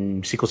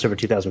in SQL Server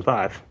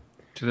 2005.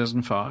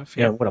 2005,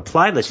 yeah. What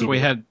apply lets you do. We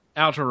had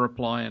outer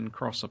apply and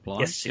cross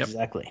apply. Yes,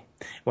 exactly.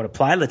 What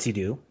apply lets you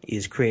do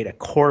is create a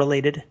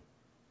correlated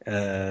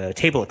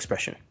table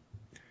expression.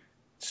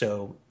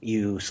 So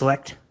you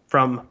select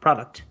from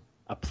product,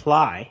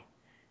 apply,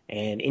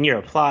 and in your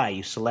apply,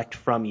 you select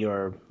from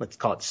your, let's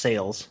call it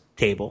sales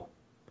table,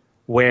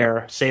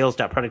 where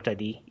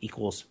sales.product_ID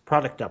equals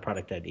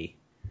product.product_ID.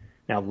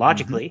 Now,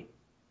 logically,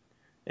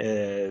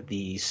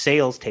 the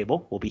sales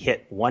table will be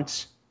hit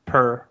once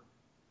per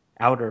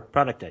outer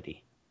product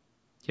ID.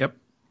 Yep.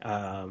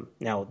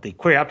 Now, the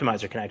query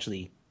optimizer can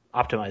actually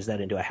optimize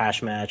that into a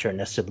hash match or a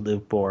nested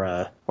loop or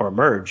a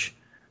merge.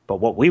 But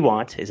what we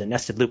want is a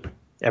nested loop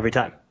every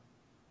time.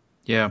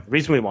 Yeah. The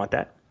reason we want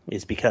that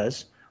is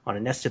because on a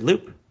nested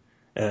loop,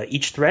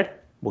 each thread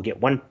will get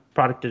one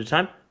product at a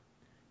time.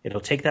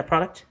 It'll take that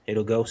product.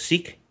 It'll go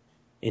seek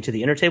into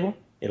the inner table.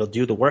 It'll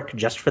do the work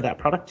just for that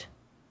product.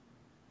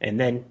 And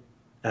then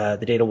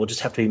the data will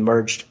just have to be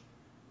merged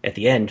at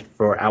the end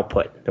for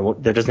output.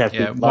 There doesn't have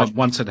to be logic.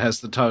 Once it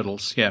has the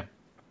totals, yeah.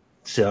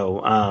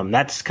 So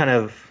that's kind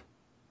of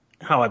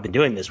how I've been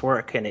doing this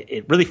work, and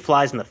it really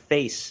flies in the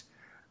face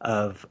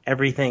of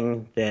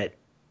everything that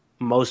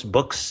most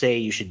books say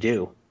you should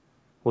do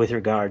with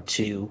regard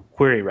to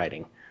query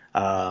writing.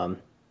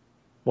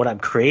 What I'm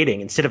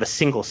creating, instead of a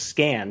single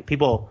scan,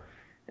 people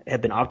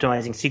have been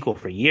optimizing SQL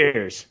for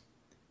years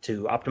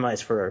to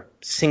optimize for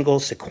single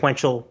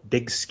sequential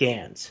big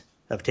scans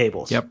of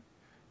tables. Yep.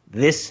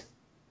 This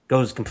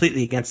goes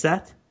completely against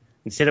that.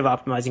 Instead of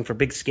optimizing for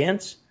big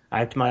scans,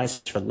 I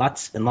optimize for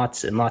lots and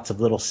lots and lots of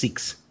little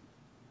seeks.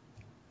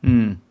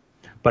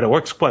 But it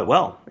works quite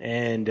well,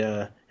 and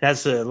it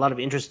has a lot of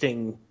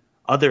interesting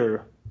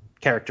other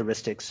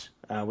characteristics.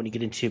 When you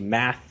get into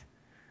math,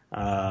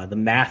 the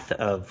math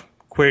of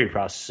query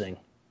processing,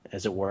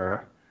 as it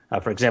were,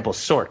 for example,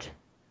 sort.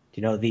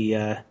 Do you know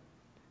the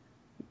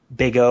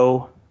big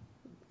O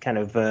kind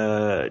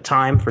of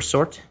time for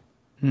sort?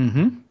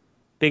 Mm-hmm.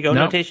 Big O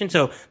notation.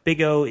 So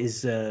big O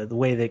is the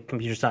way that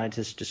computer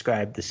scientists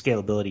describe the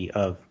scalability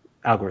of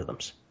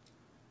algorithms.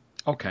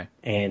 Okay.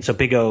 And so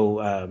big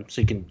O,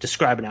 so you can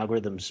describe an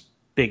algorithm's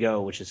big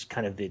O, which is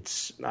kind of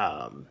its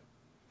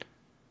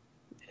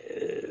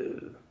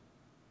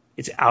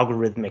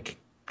algorithmic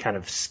kind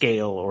of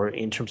scale, or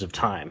in terms of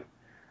time.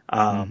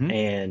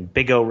 And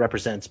big O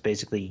represents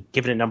basically,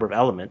 given a number of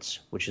elements,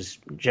 which is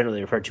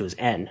generally referred to as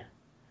n,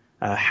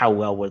 how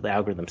well will the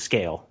algorithm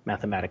scale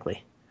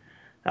mathematically.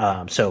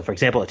 So, for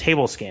example, a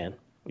table scan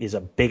is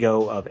a big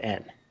O of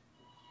n,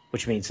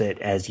 which means that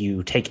as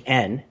you take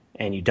n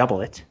and you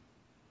double it,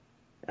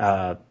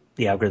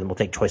 the algorithm will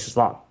take twice as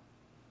long.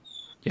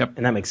 Yep.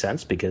 And that makes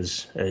sense,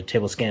 because a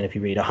table scan, if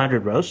you read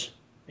 100 rows,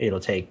 it'll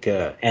take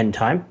n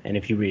time. And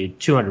if you read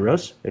 200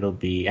 rows, it'll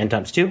be n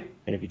times 2.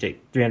 And if you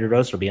take 300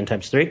 rows, it'll be n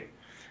times 3,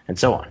 and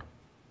so on.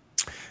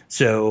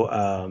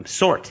 So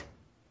sort,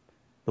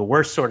 the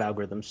worst sort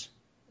algorithms,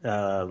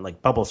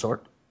 like bubble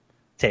sort,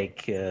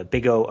 take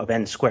big O of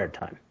n squared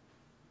time.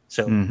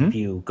 So if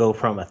you go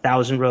from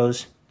 1,000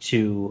 rows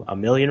to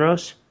 1,000,000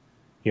 rows,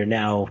 you're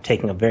now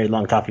taking a very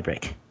long coffee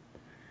break.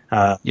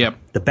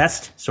 The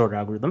best sort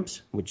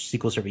algorithms, which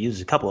SQL Server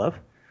uses a couple of,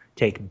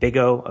 take big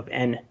O of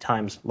n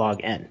times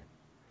log n,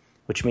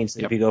 which means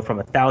that if you go from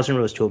 1,000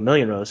 rows to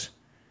 1,000,000 rows,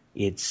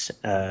 it's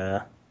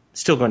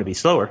still going to be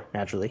slower,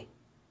 naturally,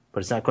 but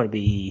it's not going to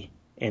be...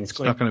 And it's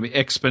not going to be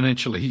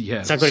exponentially,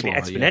 it's not going to be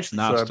exponentially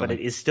slower, but it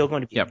is still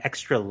going to be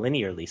extra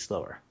linearly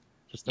slower.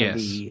 So it's going to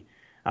be,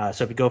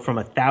 so if you go from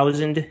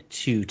 1,000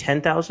 to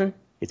 10,000,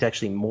 it's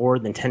actually more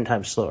than 10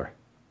 times slower.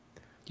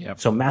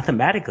 So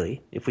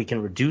mathematically, if we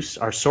can reduce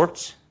our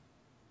sorts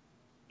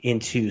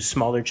into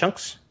smaller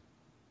chunks,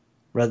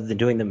 rather than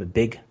doing them in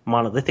big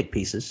monolithic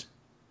pieces,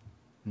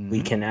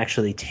 we can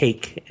actually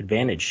take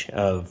advantage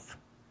of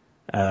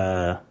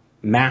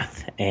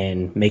math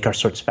and make our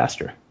sorts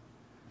faster.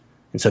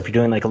 And so if you're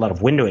doing like a lot of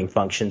windowing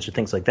functions or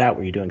things like that,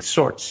 where you're doing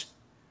sorts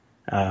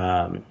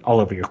all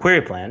over your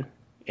query plan,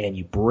 and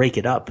you break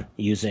it up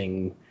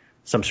using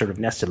some sort of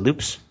nested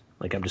loops,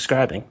 like I'm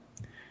describing,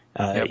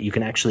 you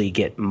can actually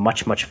get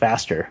much, much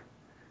faster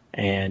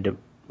and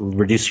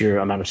reduce your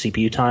amount of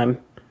CPU time,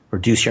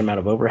 reduce your amount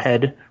of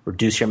overhead,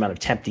 reduce your amount of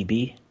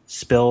tempDB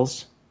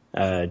spills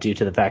due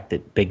to the fact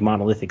that big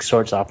monolithic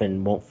sorts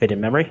often won't fit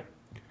in memory.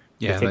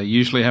 Yeah, they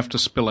usually have to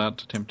spill out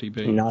to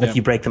tempDB. Not if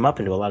you break them up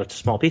into a lot of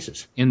small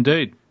pieces.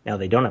 Indeed. Now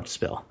they don't have to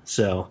spill.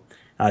 So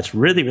it's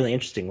really, really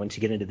interesting once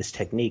you get into this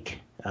technique,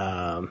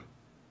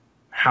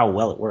 how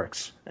well it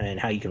works and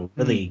how you can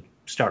really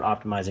start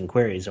optimizing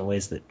queries in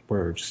ways that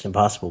were just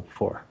impossible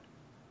before.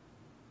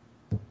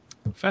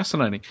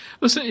 Fascinating.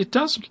 Listen, it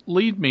does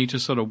lead me to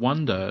sort of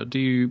wonder,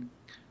 do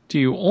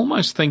you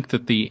almost think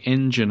that the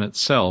engine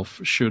itself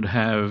should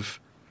have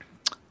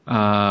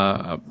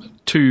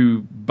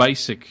two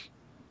basic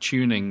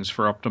tunings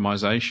for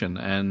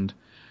optimization, and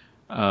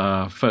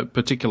for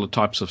particular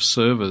types of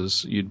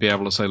servers, you'd be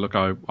able to say, look,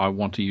 I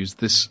want to use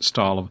this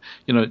style of,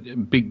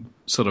 big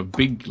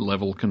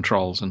level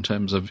controls in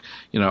terms of,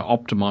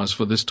 optimize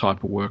for this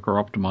type of work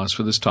or optimize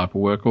for this type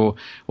of work, or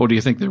do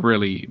you think that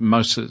really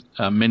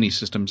many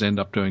systems end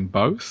up doing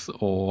both,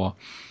 or?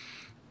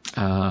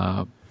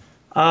 I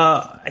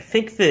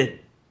think that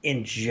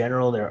in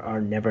general there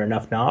are never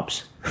enough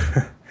knobs.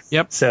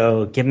 Yep.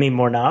 So give me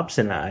more knobs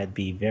and I'd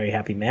be very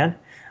happy man.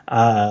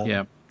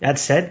 That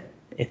said,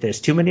 if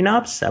there's too many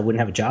knobs, I wouldn't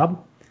have a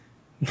job.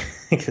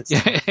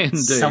 Indeed,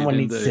 someone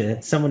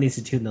needs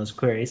to tune those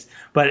queries.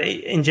 But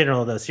in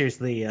general, though,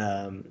 seriously,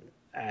 I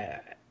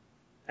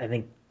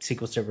think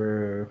SQL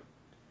Server.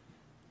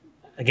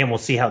 Again, we'll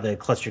see how the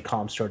cluster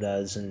column store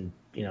does, and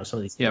some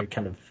of these other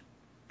kind of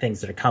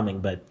things that are coming.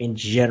 But in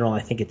general,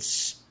 I think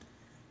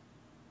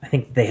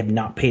they have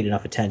not paid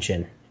enough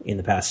attention in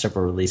the past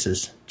several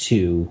releases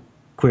to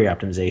query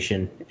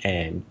optimization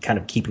and kind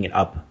of keeping it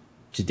up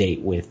to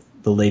date with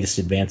the latest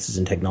advances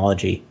in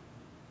technology.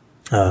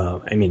 We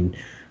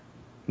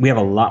have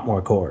a lot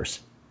more cores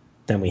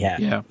than we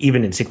had,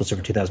 even in SQL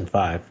Server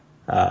 2005.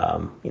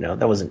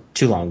 That wasn't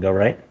too long ago,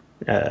 right?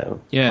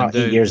 8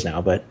 years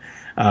now, but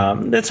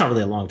that's not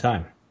really a long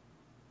time.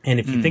 And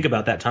if you think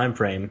about that time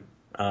frame,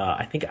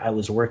 I think I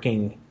was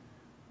working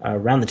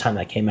around the time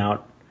that came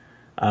out.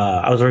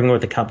 I was working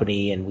with a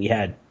company, and we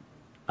had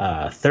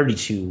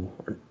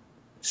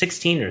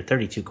 16 or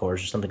 32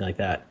 cores or something like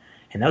that,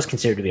 and that was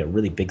considered to be a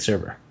really big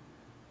server.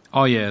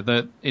 Oh yeah,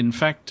 in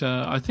fact,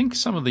 I think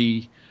some of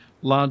the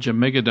larger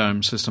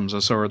megadome systems I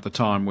saw at the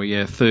time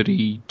were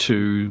 30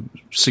 to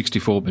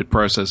 64-bit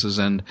processors,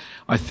 and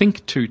I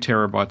think 2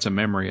 terabytes of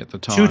memory at the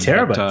time. 2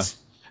 terabytes. But,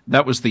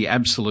 that was the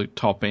absolute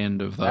top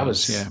end of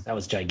those. That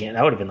was gigantic.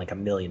 That would have been like $1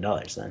 million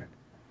then.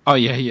 Oh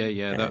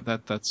yeah.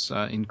 That's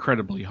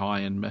incredibly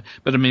high end.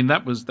 But I mean,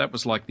 that was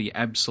like the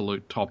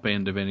absolute top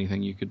end of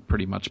anything you could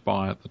pretty much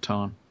buy at the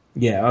time.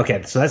 Yeah,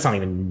 okay, so that's not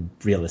even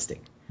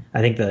realistic.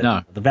 I think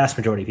the vast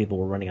majority of people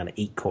were running on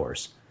 8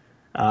 cores.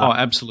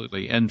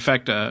 Absolutely. In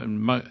fact,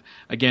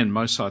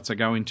 most sites are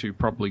going to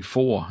probably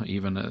 4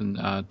 even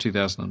in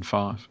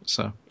 2005.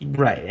 So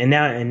right,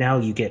 and now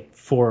you get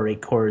 4 or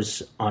 8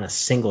 cores on a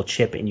single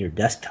chip in your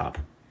desktop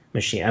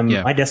machine.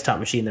 My desktop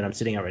machine that I'm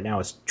sitting at right now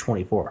is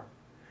 24.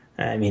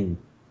 I mean,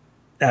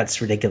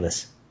 that's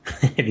ridiculous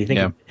if you think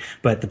of it.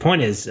 But the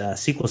point is,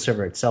 SQL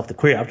Server itself, the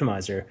query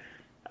optimizer,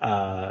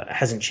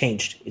 hasn't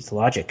changed its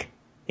logic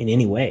in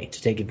any way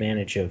to take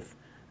advantage of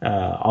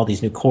all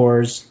these new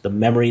cores, the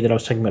memory that I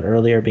was talking about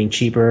earlier being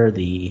cheaper,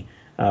 the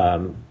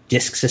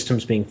disk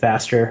systems being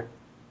faster.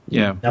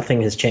 Yeah.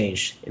 Nothing has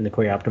changed in the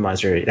query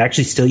optimizer. It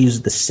actually still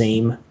uses the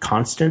same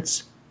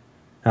constants.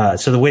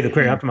 So the way the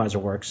query optimizer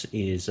works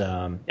is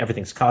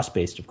everything's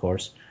cost-based, of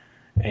course,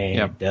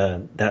 and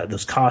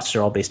those costs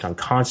are all based on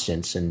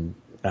constants, and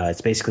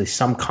it's basically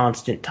some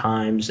constant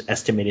times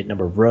estimated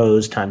number of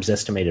rows times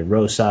estimated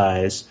row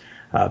size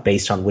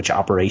based on which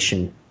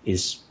operation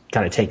is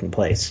kind of taking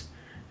place.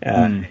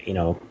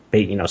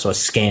 So a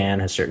scan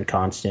has certain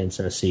constants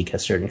and a seek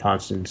has certain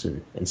constants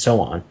and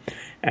so on.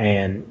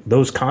 And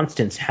those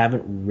constants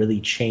haven't really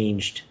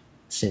changed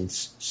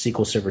since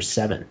SQL Server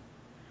 7.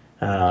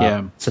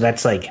 So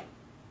that's like,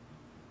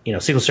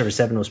 SQL Server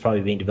 7 was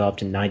probably being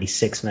developed in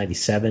 96,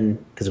 97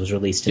 because it was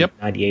released in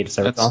 98, as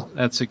I recall.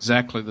 That's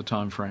exactly the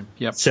time frame.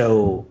 Yep.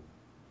 So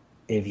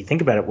if you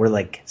think about it, we're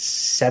like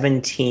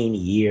 17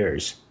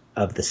 years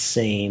of the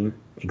same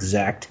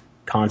exact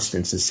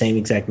constants, the same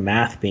exact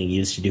math being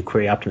used to do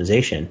query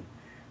optimization.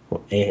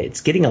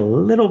 It's getting a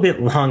little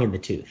bit long in the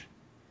tooth.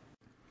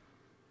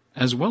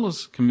 As well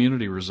as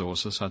community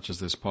resources such as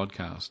this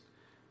podcast,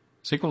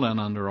 SQL Down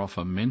Under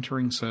offer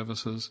mentoring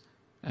services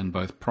and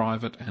both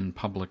private and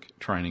public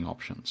training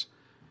options.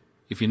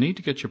 If you need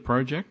to get your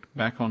project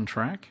back on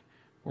track,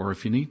 or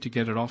if you need to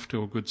get it off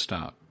to a good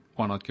start,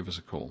 why not give us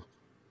a call?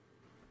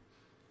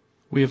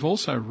 We have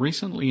also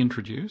recently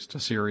introduced a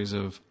series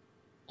of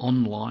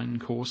online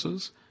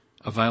courses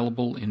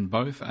available in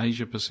both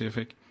Asia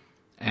Pacific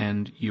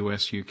and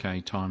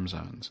US-UK time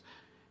zones.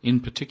 In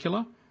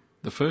particular,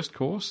 the first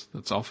course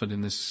that's offered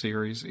in this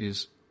series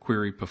is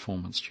Query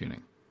Performance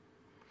Tuning.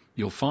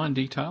 You'll find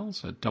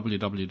details at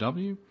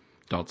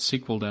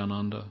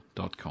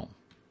www.sqldownunder.com.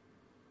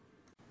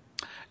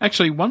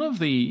 Actually, one of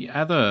the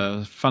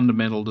other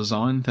fundamental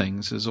design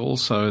things is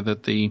also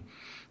that the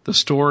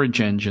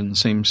storage engine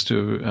seems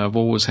to have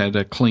always had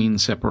a clean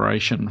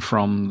separation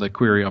from the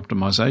query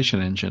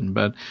optimization engine,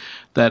 but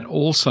that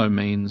also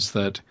means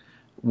that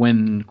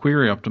when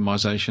query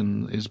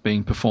optimization is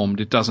being performed,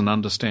 it doesn't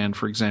understand,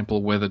 for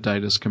example, whether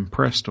data is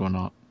compressed or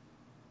not.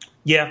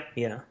 Yeah.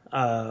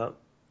 That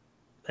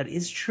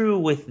is true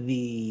with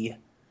the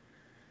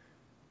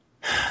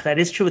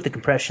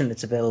compression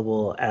that's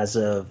available as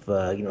of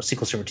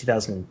SQL Server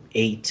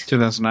 2008.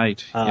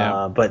 2008.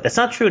 But that's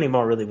not true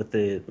anymore, really, with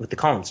the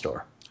column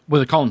store.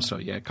 With a column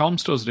store, yeah. Column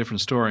store is a different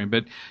story.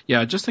 But,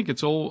 yeah, I just think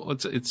it's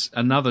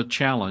another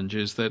challenge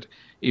is that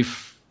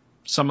if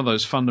some of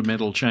those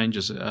fundamental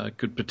changes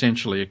could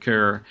potentially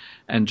occur,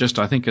 and just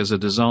I think as a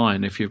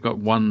design, if you've got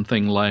one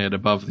thing layered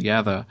above the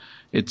other,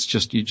 you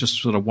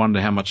just sort of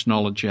wonder how much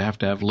knowledge you have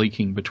to have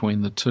leaking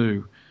between the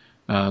two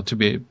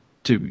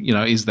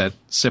is that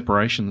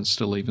separation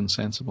still even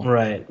sensible?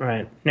 Right.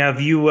 Now,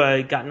 have you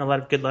gotten a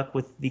lot of good luck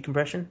with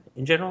decompression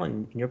in general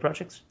in your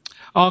projects?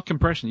 Oh,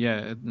 compression,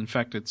 yeah. In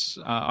fact, it's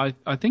I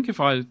think if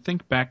I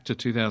think back to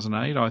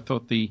 2008, I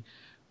thought the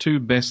two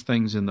best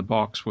things in the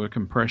box were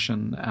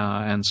compression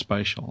and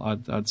spatial.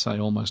 I'd say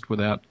almost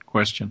without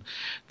question.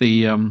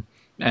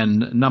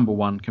 And number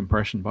one,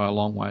 compression by a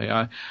long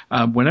way.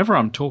 Whenever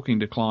I'm talking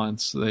to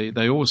clients,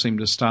 they always seem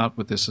to start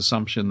with this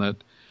assumption that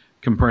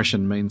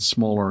compression means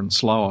smaller and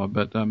slower,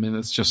 but I mean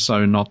it's just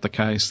so not the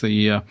case.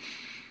 Given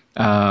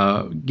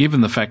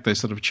the fact they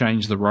sort of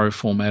changed the row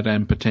format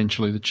and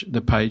potentially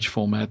the page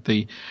format,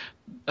 the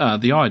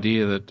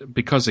idea that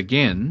because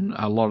again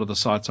a lot of the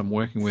sites I'm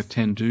working with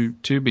tend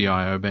to be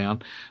IO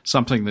bound,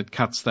 something that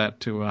cuts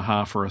that to a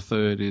half or a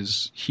third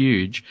is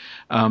huge.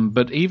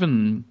 But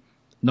even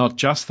not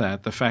just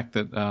that, the fact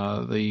that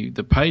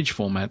the page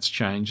format's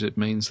changed, it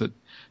means that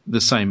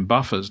the same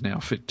buffers now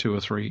fit 2 or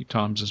 3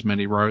 times as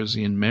many rows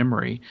in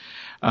memory.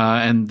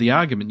 And the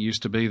argument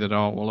used to be that,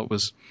 it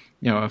was,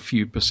 a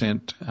few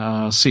percent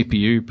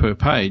CPU per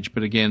page.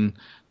 But again,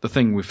 the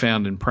thing we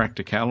found in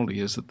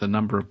practicality is that the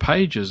number of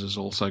pages has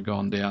also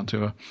gone down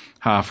to a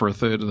half or a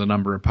third of the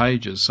number of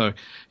pages. So,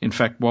 in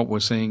fact, what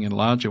we're seeing in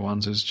larger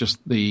ones is just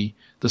the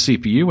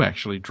CPU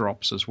actually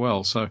drops as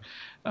well. So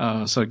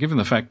given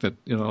the fact that,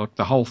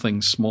 the whole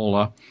thing's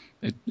smaller,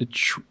 it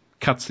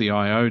cuts the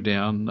I/O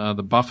down,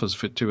 the buffers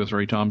fit 2 or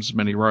 3 times as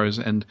many rows,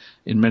 and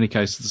in many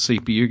cases the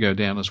CPU go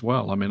down as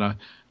well. I mean,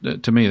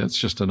 to me that's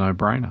just a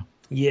no-brainer.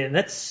 Yeah,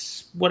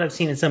 that's what I've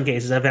seen in some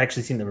cases. I've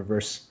actually seen the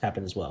reverse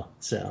happen as well.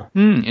 So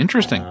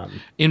interesting.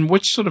 In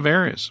which sort of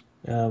areas?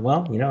 Data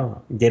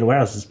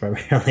warehouses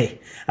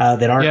primarily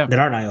that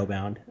aren't I/O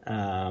bound.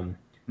 I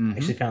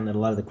actually found that a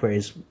lot of the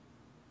queries.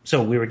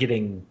 So we were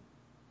getting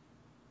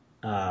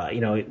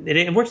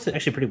it works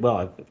actually pretty well.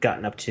 I've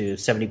gotten up to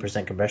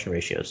 70% compression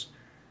ratios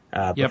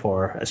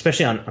before,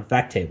 especially on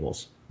fact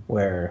tables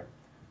where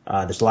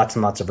there's lots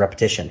and lots of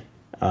repetition.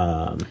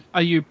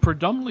 Are you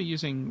predominantly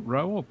using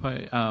row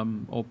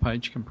or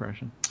page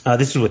compression?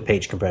 This is with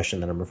page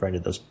compression that I'm referring to,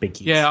 those big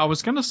keys. Yeah, I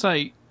was going to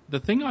say, the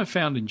thing I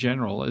found in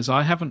general is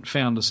I haven't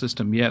found a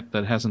system yet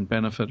that hasn't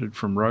benefited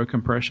from row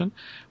compression.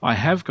 I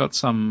have got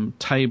some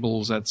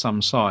tables at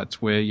some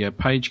sites where,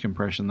 page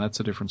compression, that's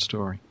a different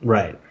story.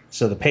 Right.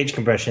 So the page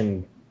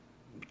compression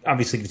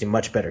obviously gives you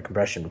much better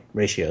compression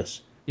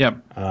ratios.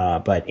 Yep.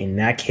 But in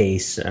that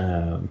case,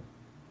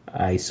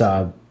 I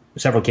saw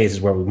several cases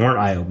where we weren't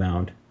I/O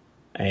bound,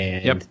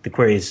 and the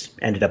queries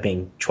ended up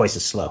being twice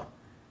as slow.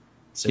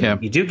 So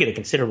you do get a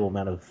considerable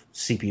amount of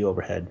CPU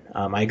overhead.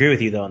 I agree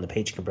with you, though, on the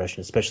page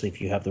compression, especially if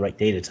you have the right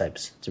data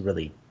types to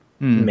really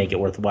make it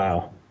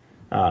worthwhile.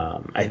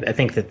 I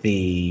think that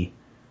the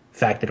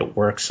fact that it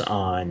works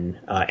on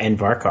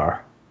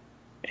NVARCHAR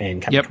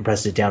and kind of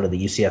compresses it down to the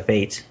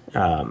UCF-8,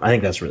 I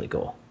think that's really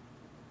cool.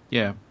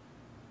 Yeah.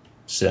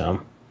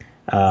 So...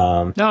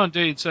 no,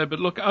 indeed. So, but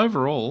look,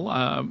 overall,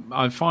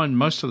 I find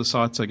most of the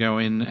sites I go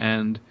in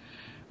and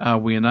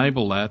we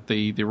enable that.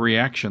 The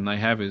reaction they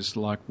have is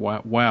like,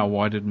 wow,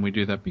 why didn't we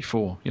do that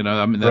before?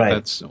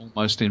 That's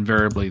almost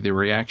invariably the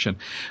reaction.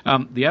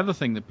 The other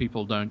thing that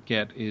people don't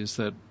get is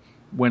that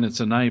when it's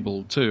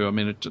enabled too,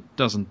 it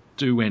doesn't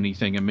do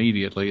anything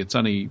immediately. It's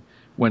only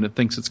when it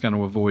thinks it's going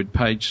to avoid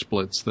page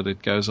splits that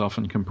it goes off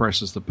and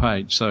compresses the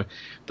page. So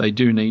they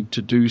do need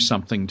to do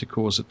something to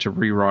cause it to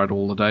rewrite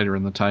all the data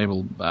in the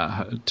table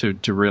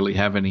to really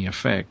have any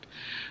effect.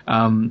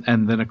 And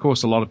then, of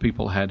course, a lot of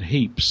people had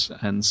heaps,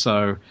 and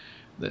so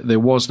there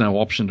was no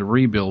option to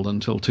rebuild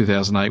until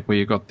 2008, where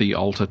you got the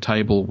alter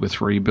table with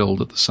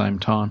rebuild at the same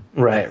time.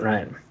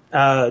 Right.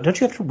 Don't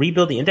you have to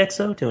rebuild the index,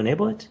 though, to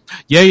enable it?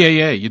 Yeah,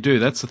 you do.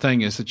 That's the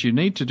thing, is that you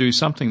need to do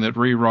something that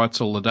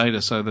rewrites all the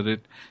data so that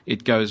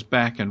it goes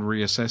back and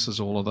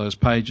reassesses all of those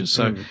pages.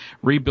 So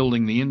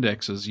rebuilding the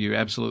indexes you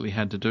absolutely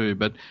had to do,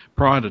 but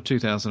prior to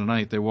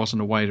 2008 there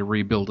wasn't a way to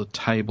rebuild a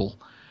table.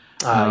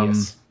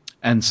 Yes.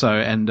 And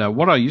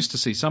what I used to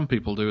see some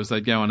people do is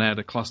they'd go and add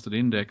a clustered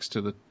index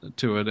to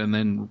it and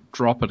then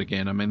drop it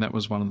again. That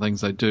was one of the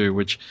things they do,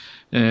 which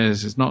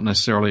is not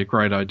necessarily a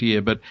great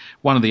idea. But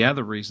one of the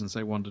other reasons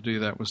they wanted to do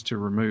that was to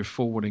remove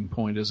forwarding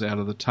pointers out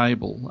of the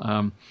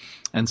table.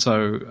 And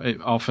so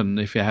often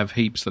if you have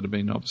heaps that have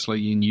been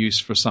obviously in use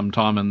for some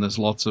time and there's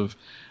lots of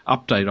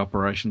update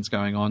operations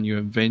going on,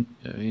 you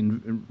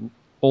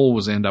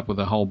always end up with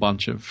a whole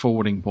bunch of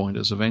forwarding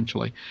pointers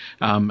eventually.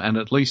 And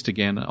at least,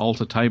 again,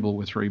 alter table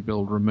with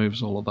rebuild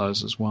removes all of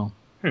those as well.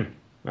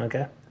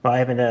 Okay. Well, I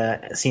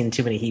haven't seen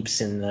too many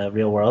heaps in the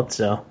real world,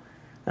 so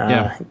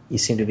you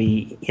seem to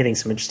be hitting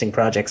some interesting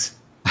projects.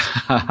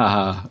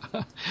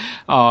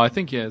 I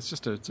think,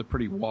 it's a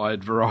pretty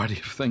wide variety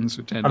of things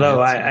we tend Although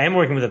to I am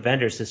working with a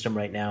vendor system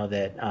right now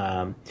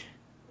that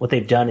what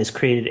they've done is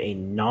created a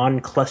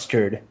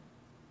non-clustered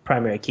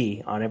primary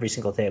key on every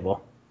single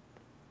table.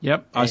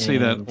 Yep, I see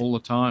that all the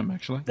time,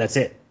 actually. That's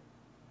it.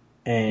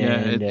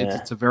 And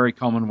it's a very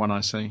common one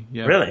I see.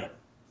 Yep. Really?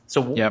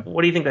 So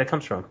what do you think that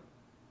comes from?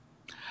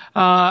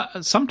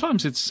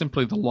 Sometimes it's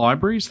simply the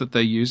libraries that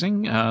they're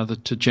using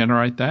to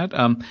generate that.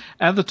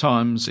 Other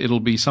times it'll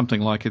be something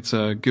like it's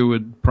a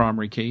GUID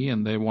primary key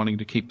and they're wanting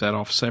to keep that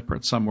off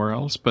separate somewhere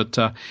else. But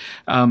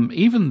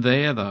even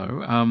there,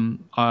 though,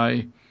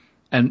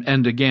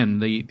 And again,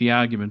 the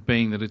argument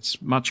being that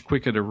it's much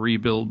quicker to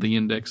rebuild the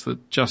index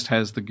that just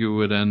has the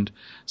GUID and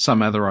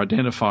some other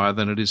identifier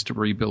than it is to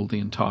rebuild the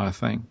entire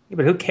thing. Yeah,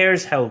 but who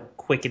cares how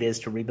quick it is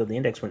to rebuild the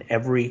index when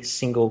every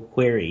single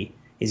query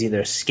is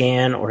either a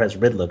scan or has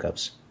RID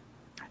lookups?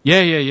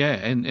 Yeah,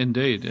 and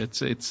indeed,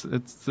 it's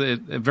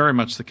very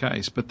much the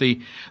case. But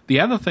the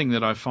other thing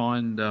that I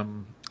find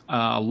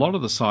a lot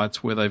of the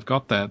sites where they've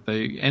got that,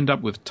 they end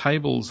up with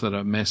tables that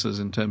are messes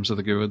in terms of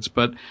the GUIDs.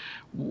 But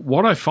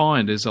what I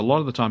find is a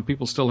lot of the time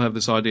people still have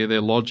this idea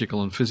their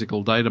logical and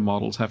physical data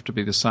models have to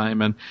be the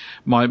same. And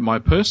my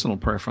personal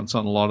preference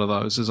on a lot of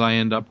those is I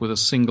end up with a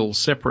single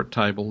separate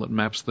table that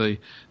maps the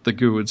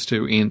GUIDs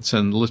to ints,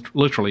 and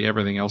literally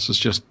everything else is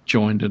just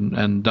joined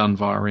and done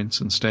via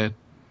ints instead.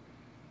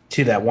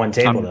 To that one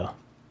table, though.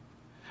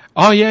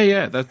 Oh,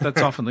 yeah.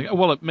 That's often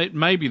it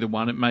may be the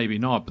one, it may be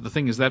not. But the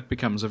thing is that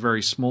becomes a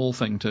very small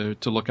thing to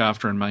look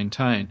after and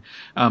maintain.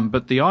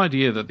 But the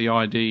idea that the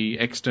ID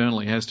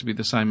externally has to be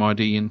the same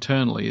ID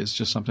internally is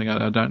just something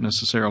I don't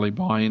necessarily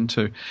buy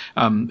into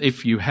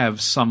if you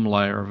have some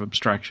layer of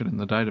abstraction in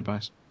the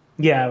database.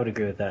 Yeah, I would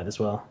agree with that as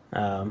well. I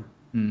don't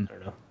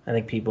know. I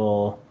think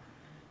people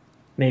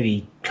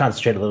maybe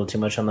concentrate a little too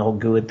much on the whole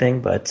GUID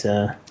thing, but...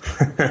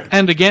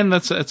 And again,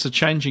 that's a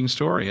changing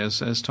story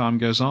as time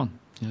goes on.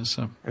 Yeah,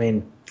 so.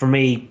 For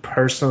me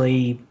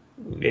personally,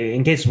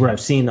 in cases where I've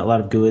seen a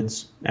lot of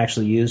GUIDs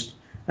actually used,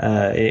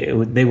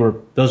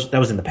 that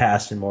was in the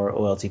past in more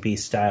OLTP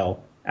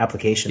style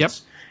applications. Yep.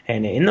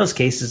 And in those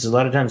cases, a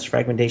lot of times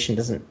fragmentation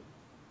doesn't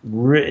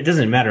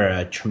matter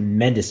a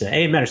tremendous amount.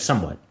 It matters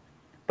somewhat,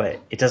 but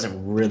it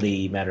doesn't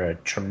really matter a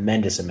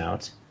tremendous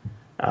amount.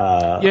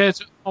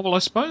 Well, I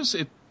suppose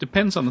it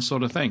depends on the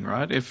sort of thing,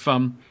 right?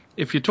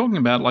 If you're talking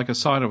about like a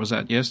site I was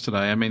at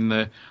yesterday, I mean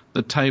the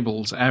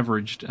tables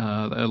averaged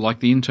like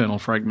the internal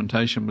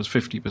fragmentation was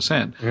 50%.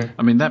 Mm-hmm.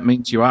 I mean that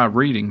means you are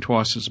reading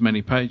twice as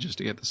many pages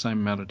to get the same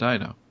amount of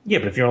data. Yeah,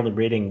 but if you're only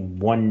reading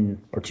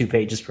 1 or 2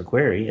 pages per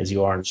query, as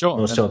you are in most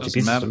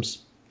OLTP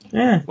systems.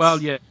 Yeah.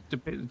 Well, yeah,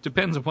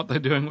 depends on what they're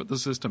doing with the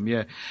system.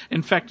 Yeah.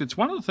 In fact, it's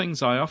one of the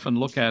things I often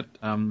look at.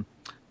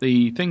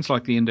 The things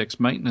like the index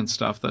maintenance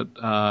stuff that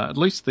at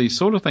least the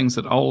sort of things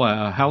that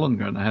Ola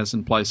Hallengren has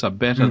in place are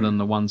better than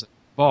the ones in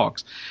the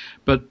box.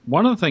 But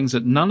one of the things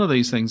that none of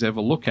these things ever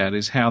look at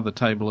is how the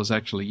table is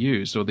actually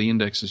used or the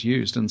index is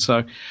used. And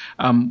so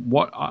I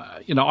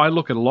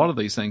look at a lot of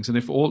these things, and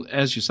if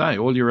as you say,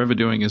 all you're ever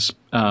doing is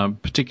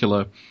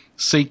particular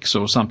seeks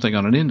or something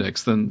on an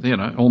index, then,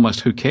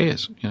 almost who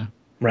cares? Yeah.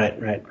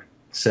 Right.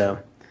 So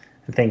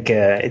I think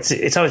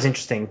it's always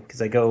interesting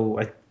because I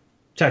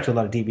talk to a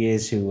lot of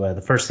DBAs who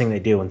the first thing they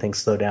do when things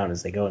slow down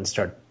is they go and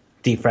start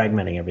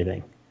defragmenting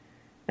everything.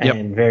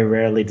 And very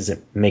rarely does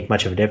it make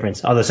much of a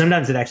difference. Although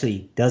sometimes it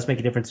actually does make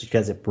a difference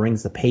because it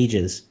brings the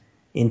pages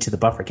into the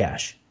buffer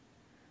cache.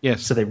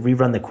 Yes. So they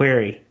rerun the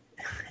query.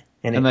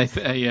 And they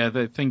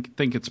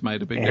think it's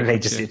made a big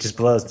difference. It just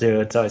blows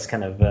through. It's always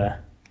kind of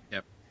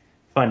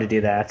fun to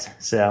do that.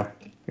 So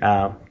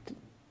I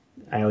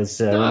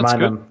always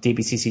remind them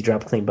DBCC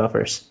drop clean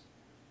buffers.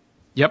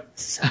 Yep.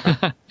 So.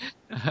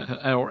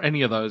 Or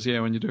any of those,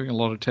 when you're doing a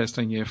lot of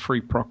testing, free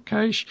proc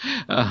cache,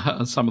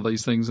 some of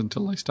these things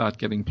until they start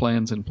getting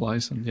plans in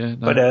place. And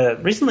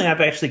But recently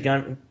I've actually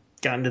gotten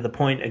to the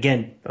point,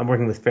 again, I'm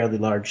working with fairly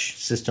large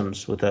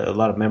systems with a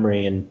lot of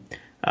memory, and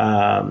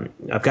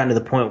I've gotten to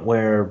the point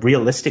where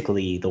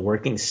realistically the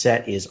working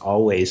set is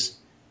always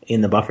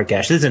in the buffer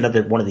cache. This is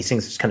another one of these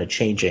things that's kind of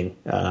changing.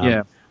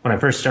 When I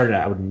first started,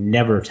 I would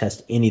never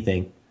test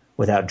anything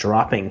without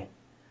dropping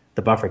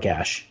the buffer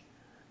cache.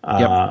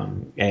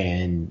 And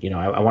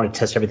I wanted to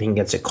test everything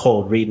against a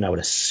cold read, and I would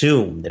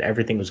assume that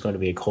everything was going to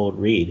be a cold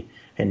read.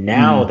 And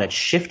now that's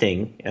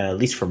shifting, at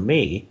least for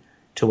me,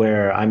 to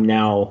where I'm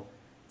now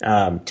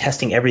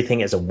testing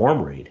everything as a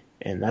warm read.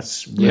 And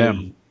that's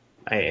really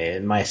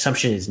my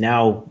assumption is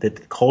now that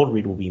the cold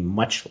read will be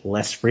much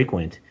less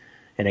frequent.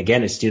 And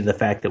again, it's due to the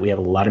fact that we have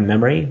a lot of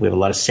memory, we have a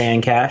lot of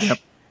SAN cache,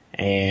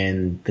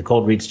 and the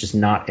cold read's just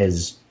not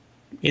as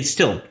 – it's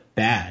still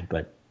bad,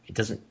 but it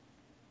doesn't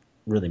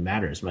really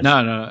matter as much.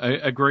 No,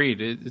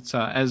 agreed. It's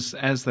as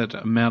that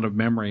amount of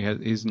memory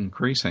is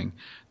increasing,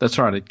 that's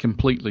right, it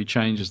completely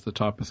changes the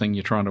type of thing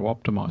you're trying to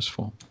optimize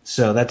for.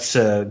 So that's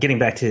getting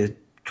back to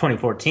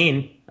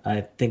 2014.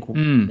 I think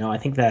I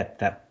think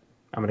that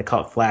I'm going to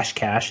call it flash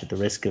cache at the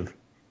risk of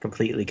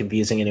completely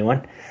confusing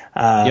anyone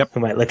who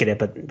might look at it,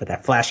 but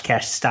that flash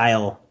cache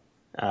style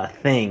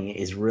thing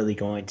is really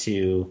going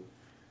to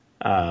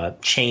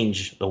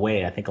change the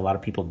way I think a lot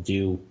of people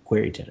do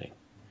query tuning.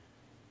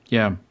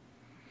 Yeah.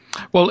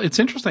 Well, it's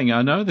interesting.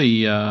 I know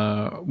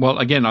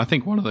again, I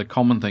think one of the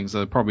common things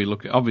that probably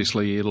look,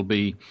 obviously it'll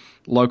be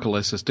local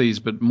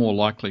SSDs, but more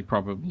likely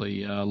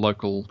probably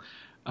local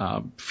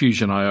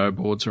Fusion IO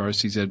boards or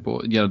OCZ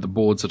boards, the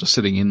boards that are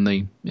sitting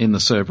in the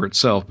server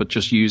itself, but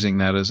just using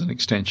that as an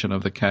extension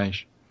of the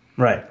cache.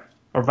 Right.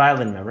 Or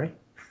violin memory.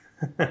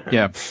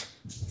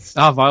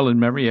 Violin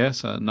memory,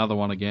 yes, another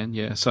one again,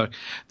 yeah. So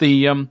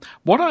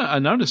what I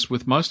noticed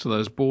with most of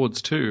those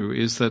boards too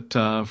is that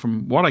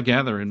from what I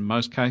gather in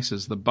most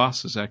cases, the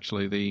bus is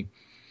actually the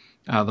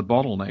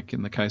bottleneck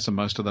in the case of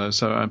most of those.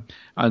 So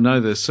I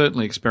know they're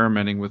certainly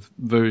experimenting with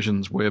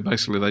versions where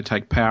basically they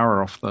take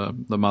power off the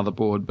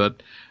motherboard,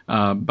 but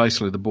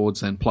basically the boards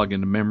then plug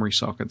into memory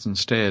sockets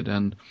instead.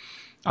 And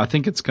I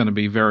think it's going to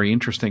be very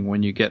interesting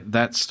when you get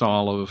that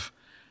style of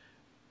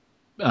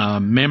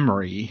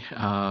memory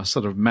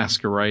sort of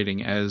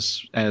masquerading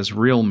as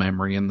real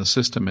memory in the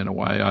system in a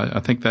way. I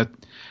think that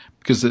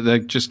because they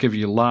just give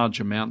you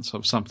large amounts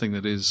of something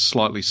that is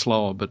slightly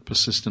slower but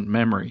persistent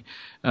memory.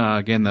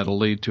 Again, that'll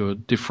lead to a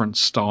different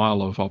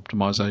style of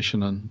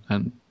optimization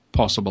and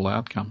possible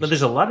outcomes. But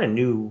there's a lot of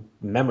new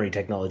memory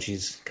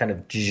technologies kind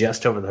of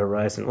just over the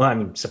horizon. Well, I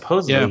mean,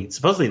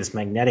 supposedly this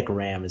magnetic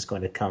RAM is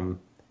going to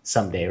come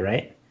someday,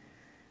 right?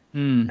 I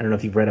don't know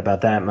if you've read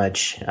about that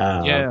much.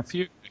 A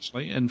few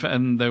actually,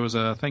 and there was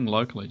a thing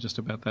locally just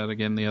about that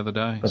again the other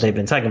day. But they've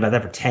been talking about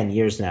that for 10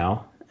 years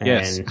now,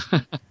 and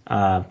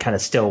kind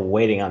of still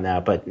waiting on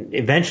that. But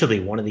eventually,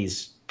 one of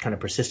these kind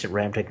of persistent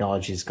RAM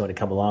technologies is going to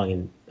come along,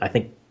 and I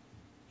think,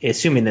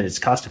 assuming that it's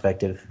cost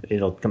effective,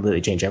 it'll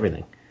completely change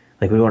everything.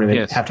 Like we won't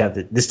even have to have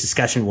this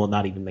discussion will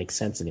not even make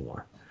sense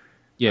anymore.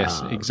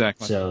 Yes,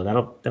 exactly. So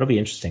that'll be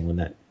interesting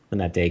when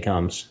that day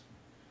comes.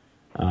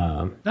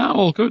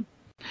 All good.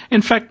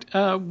 In fact,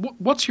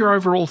 what's your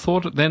overall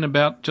thought then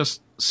about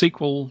just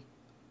SQL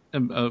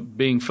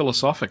being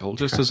philosophical,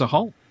 just as a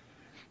whole,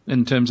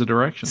 in terms of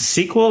direction?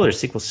 SQL or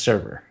SQL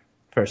Server,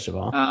 first of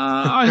all?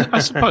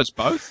 I suppose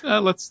both.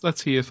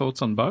 Let's hear your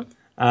thoughts on both.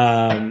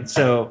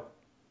 So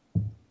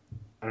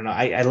I don't know.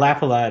 I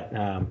laugh a lot,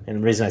 and the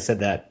reason I said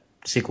that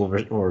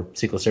SQL or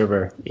SQL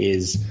Server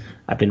is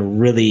I've been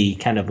really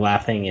kind of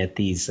laughing at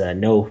these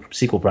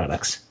NoSQL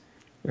products.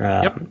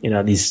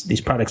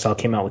 These products all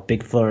came out with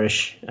big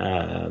flourish.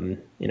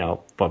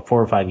 About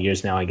 4 or 5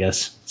 years now, I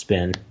guess it's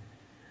been,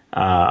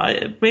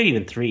 maybe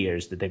even 3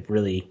 years that they've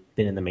really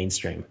been in the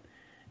mainstream.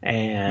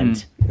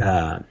 And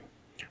we're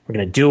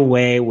going to do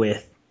away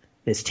with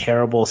this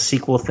terrible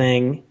SQL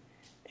thing,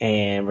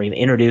 and we're going to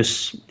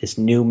introduce this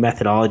new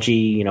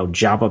methodology,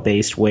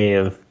 Java-based way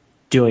of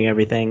doing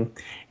everything.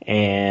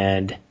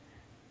 And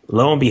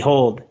lo and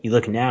behold, you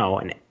look now,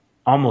 and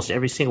almost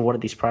every single one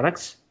of these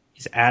products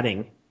is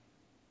adding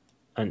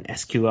an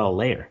SQL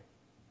layer.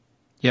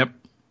 Yep.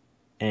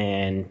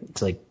 And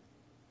it's like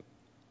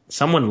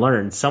someone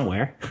learned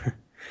somewhere.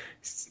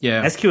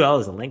 Yeah. SQL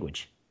is a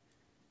language.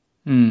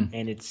 And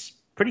it's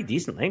pretty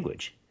decent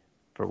language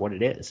for what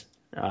it is.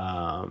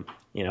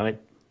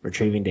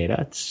 Retrieving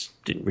data,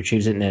 it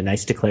retrieves it in a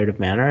nice declarative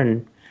manner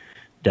and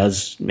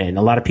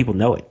a lot of people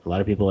know it. A lot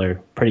of people are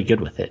pretty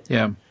good with it.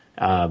 Yeah.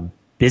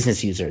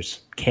 Business users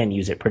can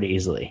use it pretty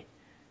easily.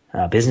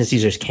 Business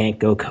users can't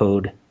go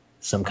code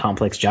some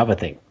complex Java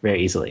thing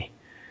very easily.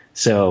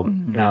 So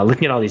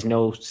looking at all these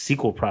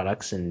NoSQL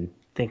products and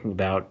thinking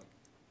about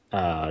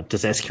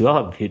does SQL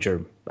have a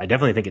future? I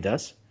definitely think it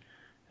does.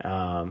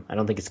 I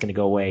don't think it's going to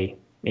go away.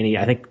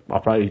 I think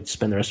I'll probably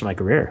spend the rest of my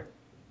career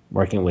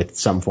working with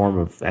some form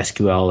of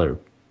SQL, or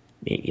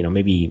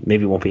maybe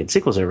it won't be in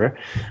SQL Server.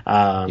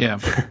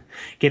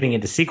 Getting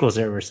into SQL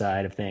Server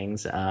side of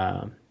things, as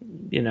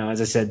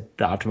I said,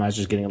 the optimizer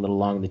is getting a little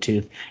long in the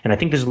tooth, and I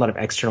think there's a lot of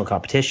external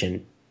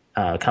competition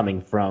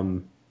coming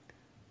from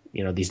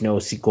these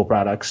NoSQL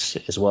products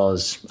as well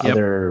as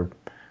other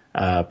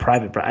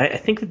private. I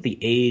think that the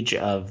age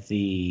of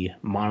the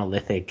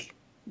monolithic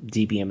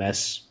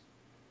DBMS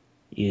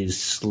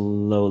is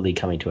slowly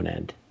coming to an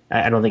end.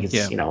 I don't think it's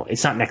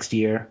it's not next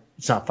year,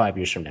 it's not 5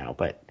 years from now,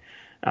 but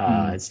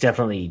it's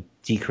definitely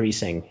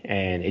decreasing,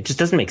 and it just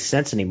doesn't make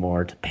sense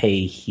anymore to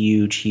pay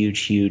huge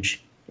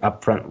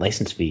upfront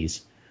license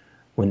fees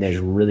when there's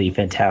really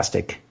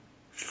fantastic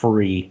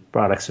free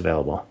products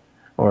available.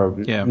 Or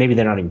maybe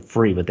they're not even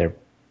free, but they're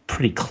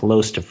pretty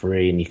close to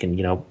free, and you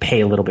can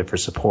pay a little bit for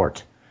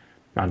support.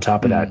 On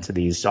top of that, to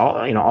these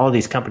all of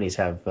these companies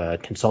have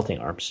consulting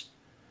arms.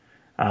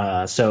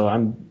 So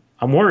I'm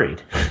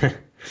worried.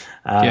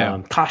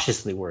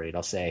 Cautiously worried,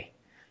 I'll say.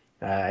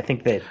 I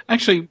think that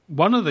actually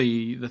one of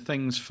the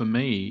things for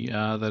me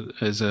that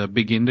is a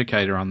big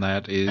indicator on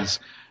that is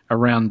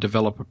around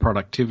developer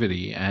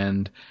productivity,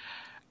 and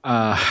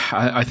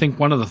I think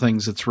one of the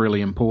things that's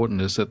really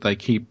important is that they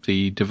keep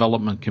the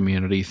development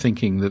community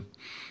thinking that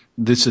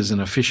this is an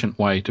efficient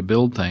way to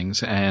build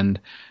things. And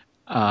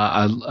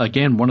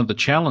again, one of the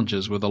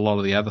challenges with a lot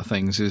of the other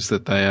things is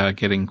that they are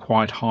getting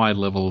quite high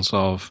levels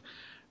of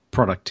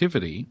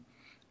productivity.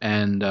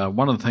 And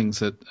one of the things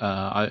that,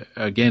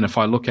 if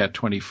I look at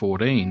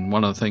 2014,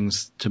 one of the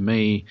things to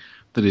me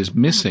that is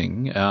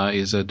missing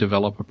is a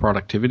developer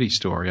productivity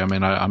story. I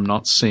mean, I'm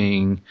not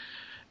seeing,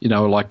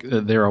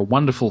 there are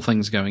wonderful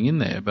things going in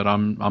there, but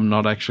I'm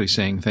not actually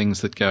seeing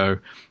things that go,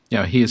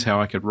 here's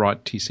how I could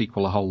write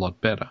T-SQL a whole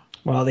lot better.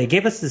 Well, they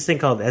gave us this thing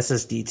called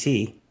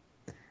SSDT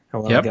a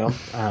while ago.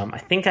 I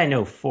think I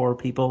know 4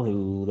 people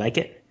who like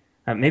it.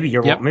 Maybe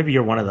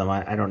you're one of them.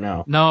 I don't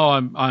know. No,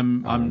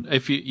 I'm.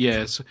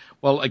 Yes.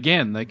 Well,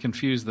 again, they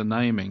confuse the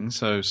naming.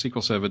 So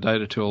SQL Server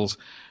Data Tools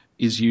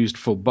is used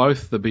for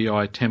both the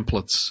BI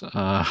templates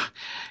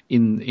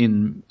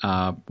in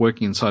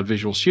working inside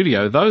Visual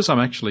Studio. Those I'm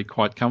actually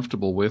quite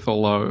comfortable with,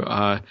 although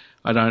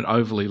I don't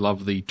overly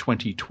love the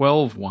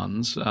 2012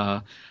 ones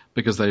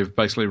because they've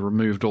basically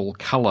removed all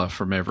color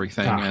from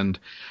everything. And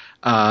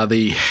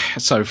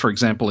so, for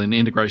example, in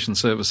integration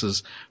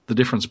services, the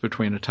difference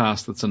between a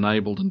task that's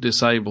enabled and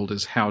disabled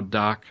is how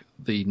dark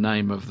the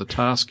name of the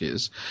task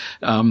is.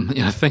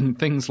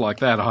 Things like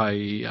that.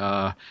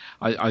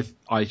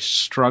 I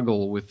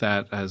struggle with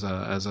that as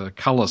a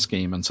color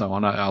scheme and so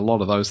on. A lot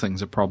of those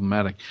things are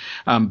problematic.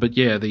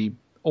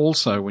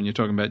 Also, when you're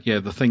talking about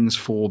the things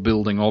for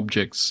building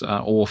objects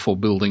or for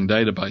building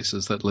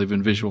databases that live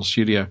in Visual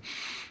Studio,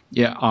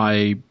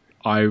 I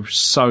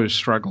so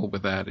struggle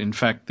with that. In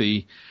fact,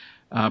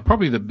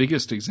 probably the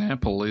biggest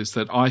example is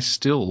that I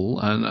still,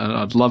 and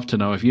I'd love to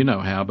know if you know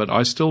how, but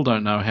I still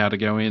don't know how to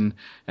go in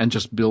and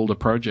just build a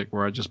project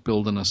where I just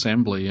build an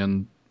assembly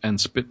and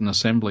spit an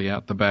assembly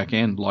out the back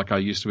end like I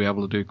used to be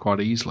able to do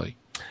quite easily.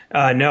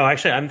 No,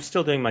 actually, I'm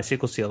still doing my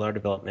SQL CLR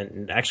development,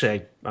 and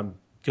actually I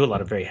do a lot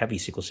of very heavy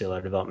SQL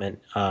CLR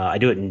development. I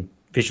do it in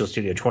Visual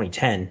Studio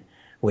 2010,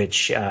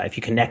 which if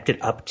you connect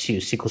it up to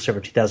SQL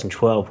Server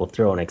 2012 will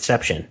throw an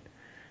exception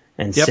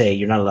and say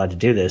you're not allowed to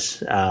do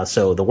this.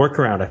 So the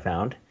workaround I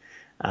found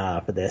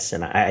for this,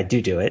 and I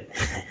do it,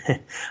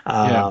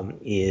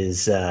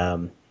 is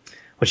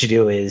what you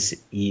do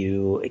is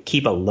you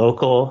keep a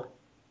local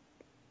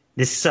 –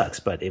 this sucks,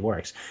 but it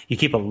works. You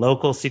keep a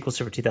local SQL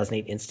Server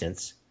 2008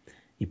 instance.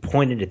 You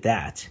point it at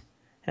that,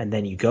 and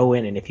then you go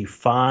in, and if you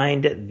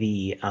find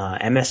the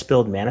MS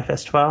build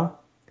manifest file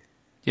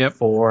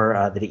for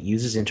that it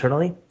uses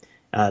internally,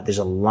 there's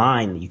a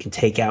line that you can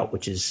take out,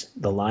 which is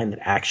the line that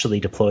actually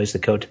deploys the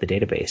code to the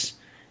database.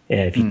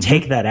 If you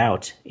take that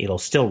out, it'll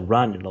still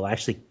run. It'll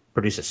actually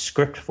produce a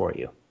script for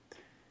you.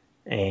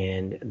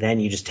 And then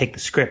you just take the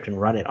script and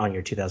run it on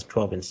your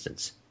 2012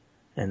 instance.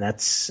 And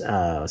that's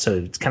so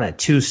it's kind of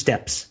 2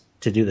 steps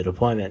to do the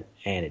deployment,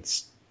 and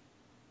it's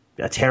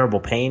a terrible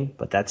pain,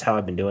 but that's how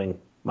I've been doing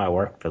my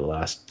work for the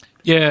last.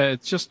 Yeah,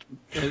 it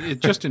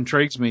just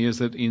intrigues me is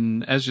that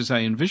as you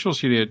say, in Visual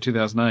Studio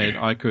 2008,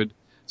 I could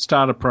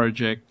start a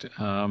project,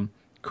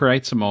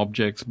 create some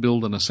objects,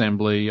 build an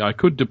assembly. I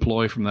could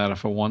deploy from that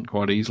if I want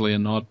quite easily or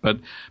not, but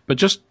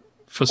just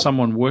for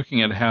someone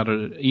working at how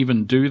to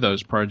even do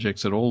those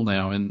projects at all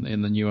now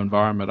in the new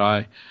environment,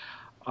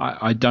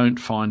 I don't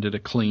find it a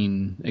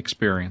clean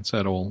experience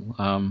at all.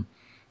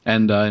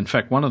 And in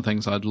fact, one of the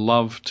things I'd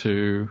love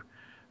to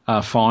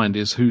find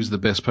is who's the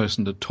best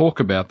person to talk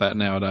about that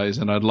nowadays,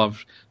 and I'd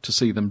love to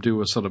see them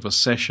do a sort of a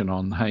session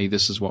on, hey,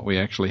 this is what we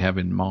actually have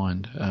in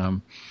mind,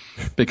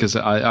 because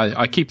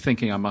I keep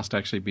thinking I must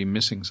actually be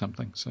missing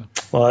something. So,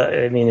 well,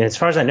 I mean, as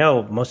far as I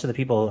know, most of the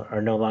people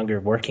are no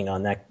longer working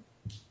on that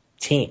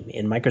team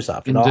in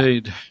Microsoft at all.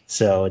 Indeed.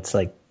 So it's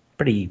like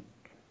pretty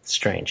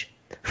strange.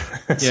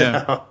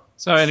 Yeah.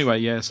 So anyway,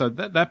 yeah. So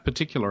that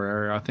particular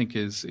area I think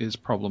is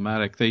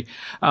problematic.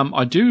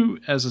 I do,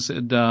 as I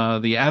said,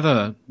 the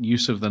other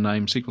use of the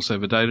name SQL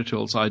Server Data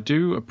Tools, I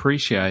do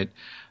appreciate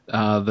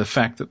the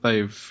fact that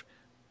they've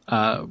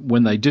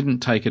when they didn't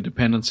take a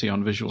dependency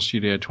on Visual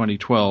Studio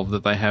 2012,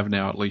 that they have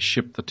now at least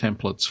shipped the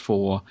templates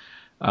for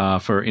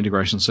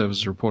integration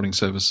services, reporting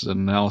services,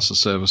 and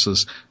analysis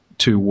services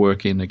to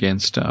work in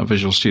against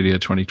Visual Studio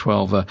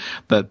 2012.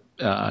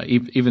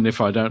 Even if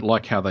I don't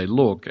like how they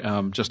look,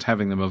 just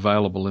having them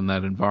available in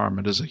that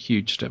environment is a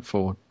huge step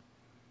forward.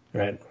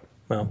 Right.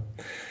 Well,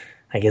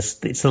 I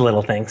guess it's the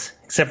little things,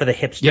 except for the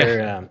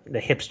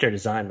hipster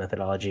design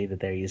methodology that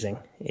they're using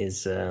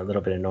is a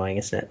little bit annoying,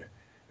 isn't it?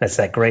 That's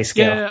that grayscale.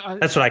 Yeah,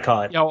 that's what I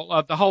call it. Yeah,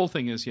 well, the whole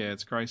thing is,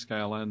 it's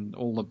grayscale, and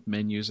all the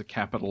menus are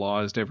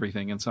capitalized,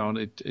 everything, and so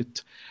on.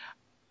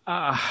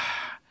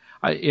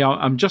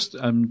 I'm just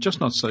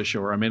not so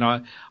sure. I mean,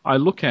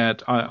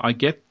 I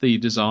get the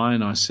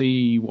design, I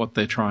see what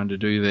they're trying to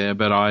do there,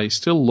 but I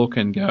still look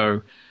and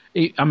go,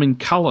 I mean,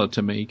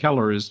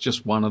 color is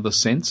just one of the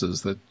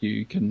senses that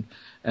you can,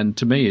 and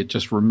to me, it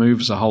just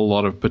removes a whole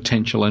lot of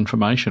potential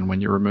information when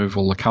you remove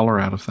all the color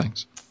out of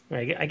things.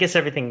 I guess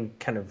everything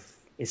kind of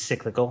is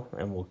cyclical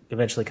and will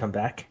eventually come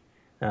back.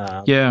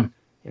 Yeah.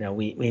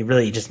 We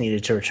really just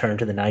needed to return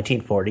to the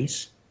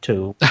 1940s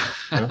to,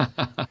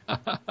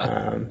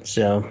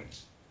 so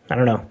I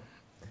don't know.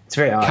 It's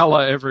very odd.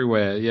 Color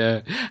everywhere,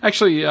 yeah.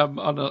 Actually,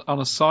 on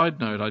a side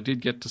note, I did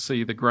get to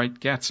see The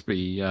Great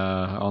Gatsby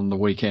on the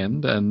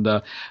weekend, and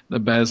the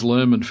Baz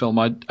Luhrmann film.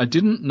 I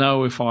didn't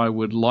know if I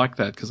would like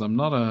that because I'm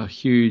not a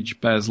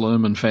huge Baz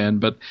Luhrmann fan,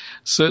 but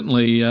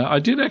certainly I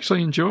did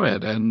actually enjoy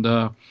it, and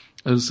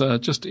it was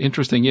just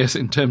interesting, yes,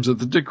 in terms of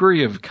the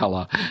degree of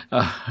color.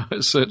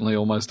 Certainly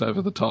almost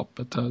over the top,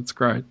 but it's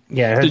great.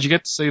 Yeah. Did you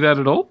get to see that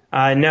at all?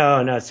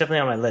 No, it's definitely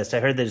on my list.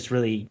 I heard that it's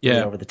really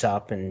over the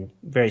top and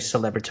very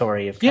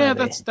celebratory.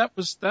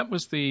 That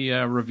was the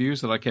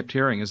reviews that I kept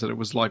hearing, is that it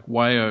was like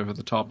way over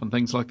the top and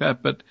things like that.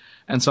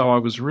 And so I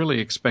was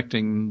really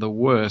expecting the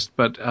worst,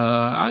 but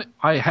I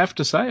have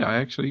to say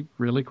I actually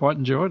really quite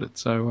enjoyed it.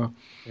 So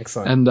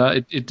excellent.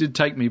 And it did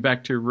take me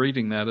back to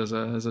reading that as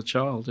a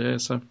child. Yeah.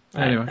 So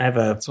anyway, I have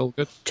a it's all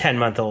good.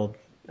 10-month-old,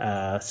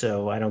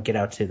 so I don't get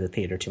out to the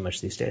theater too much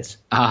these days.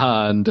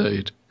 Ah,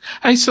 indeed.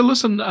 Hey, so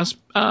listen,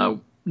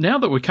 now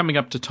that we're coming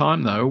up to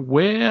time, though,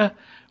 where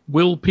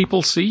will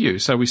people see you?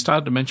 So we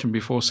started to mention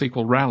before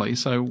SQL Rally,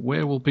 so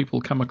where will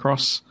people come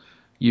across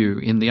you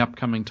in the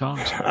upcoming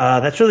times?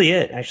 That's really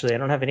it, actually. I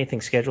don't have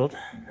anything scheduled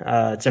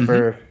except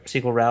for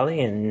SQL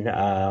Rally,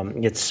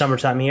 and it's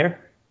summertime here,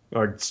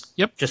 or it's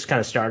just kind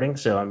of starting,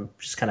 so I'm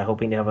just kind of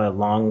hoping to have a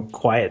long,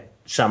 quiet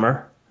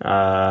summer.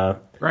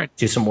 Right.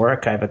 Do some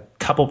work. I have a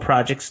couple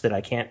projects that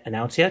I can't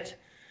announce yet.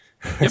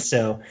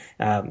 So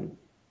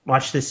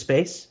watch this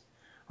space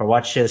or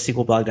watch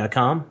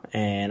SQLblog.com,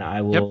 and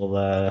I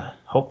will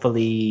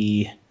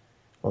hopefully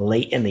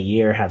late in the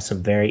year have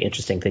some very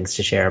interesting things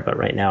to share, but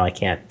right now I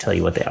can't tell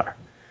you what they are.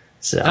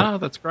 So.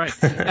 That's great.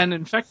 And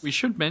in fact, we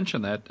should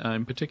mention that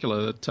in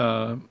particular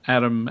that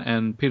Adam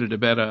and Peter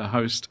DeBetta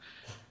host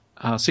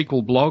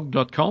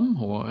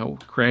SQLblog.com, or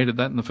created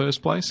that in the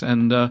first place,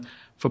 and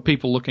for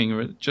people looking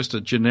at just a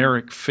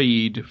generic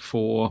feed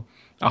for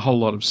a whole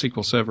lot of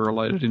SQL Server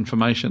related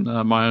information,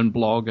 my own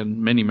blog and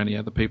many, many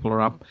other people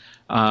are up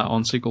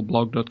on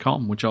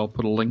SQLblog.com, which I'll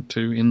put a link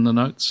to in the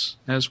notes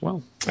as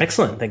well.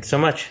 Excellent. Thanks so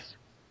much.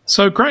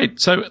 So great.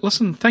 So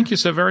listen, thank you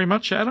so very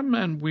much, Adam,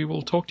 and we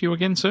will talk to you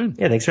again soon.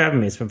 Yeah, thanks for having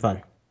me. It's been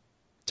fun.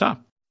 Ta.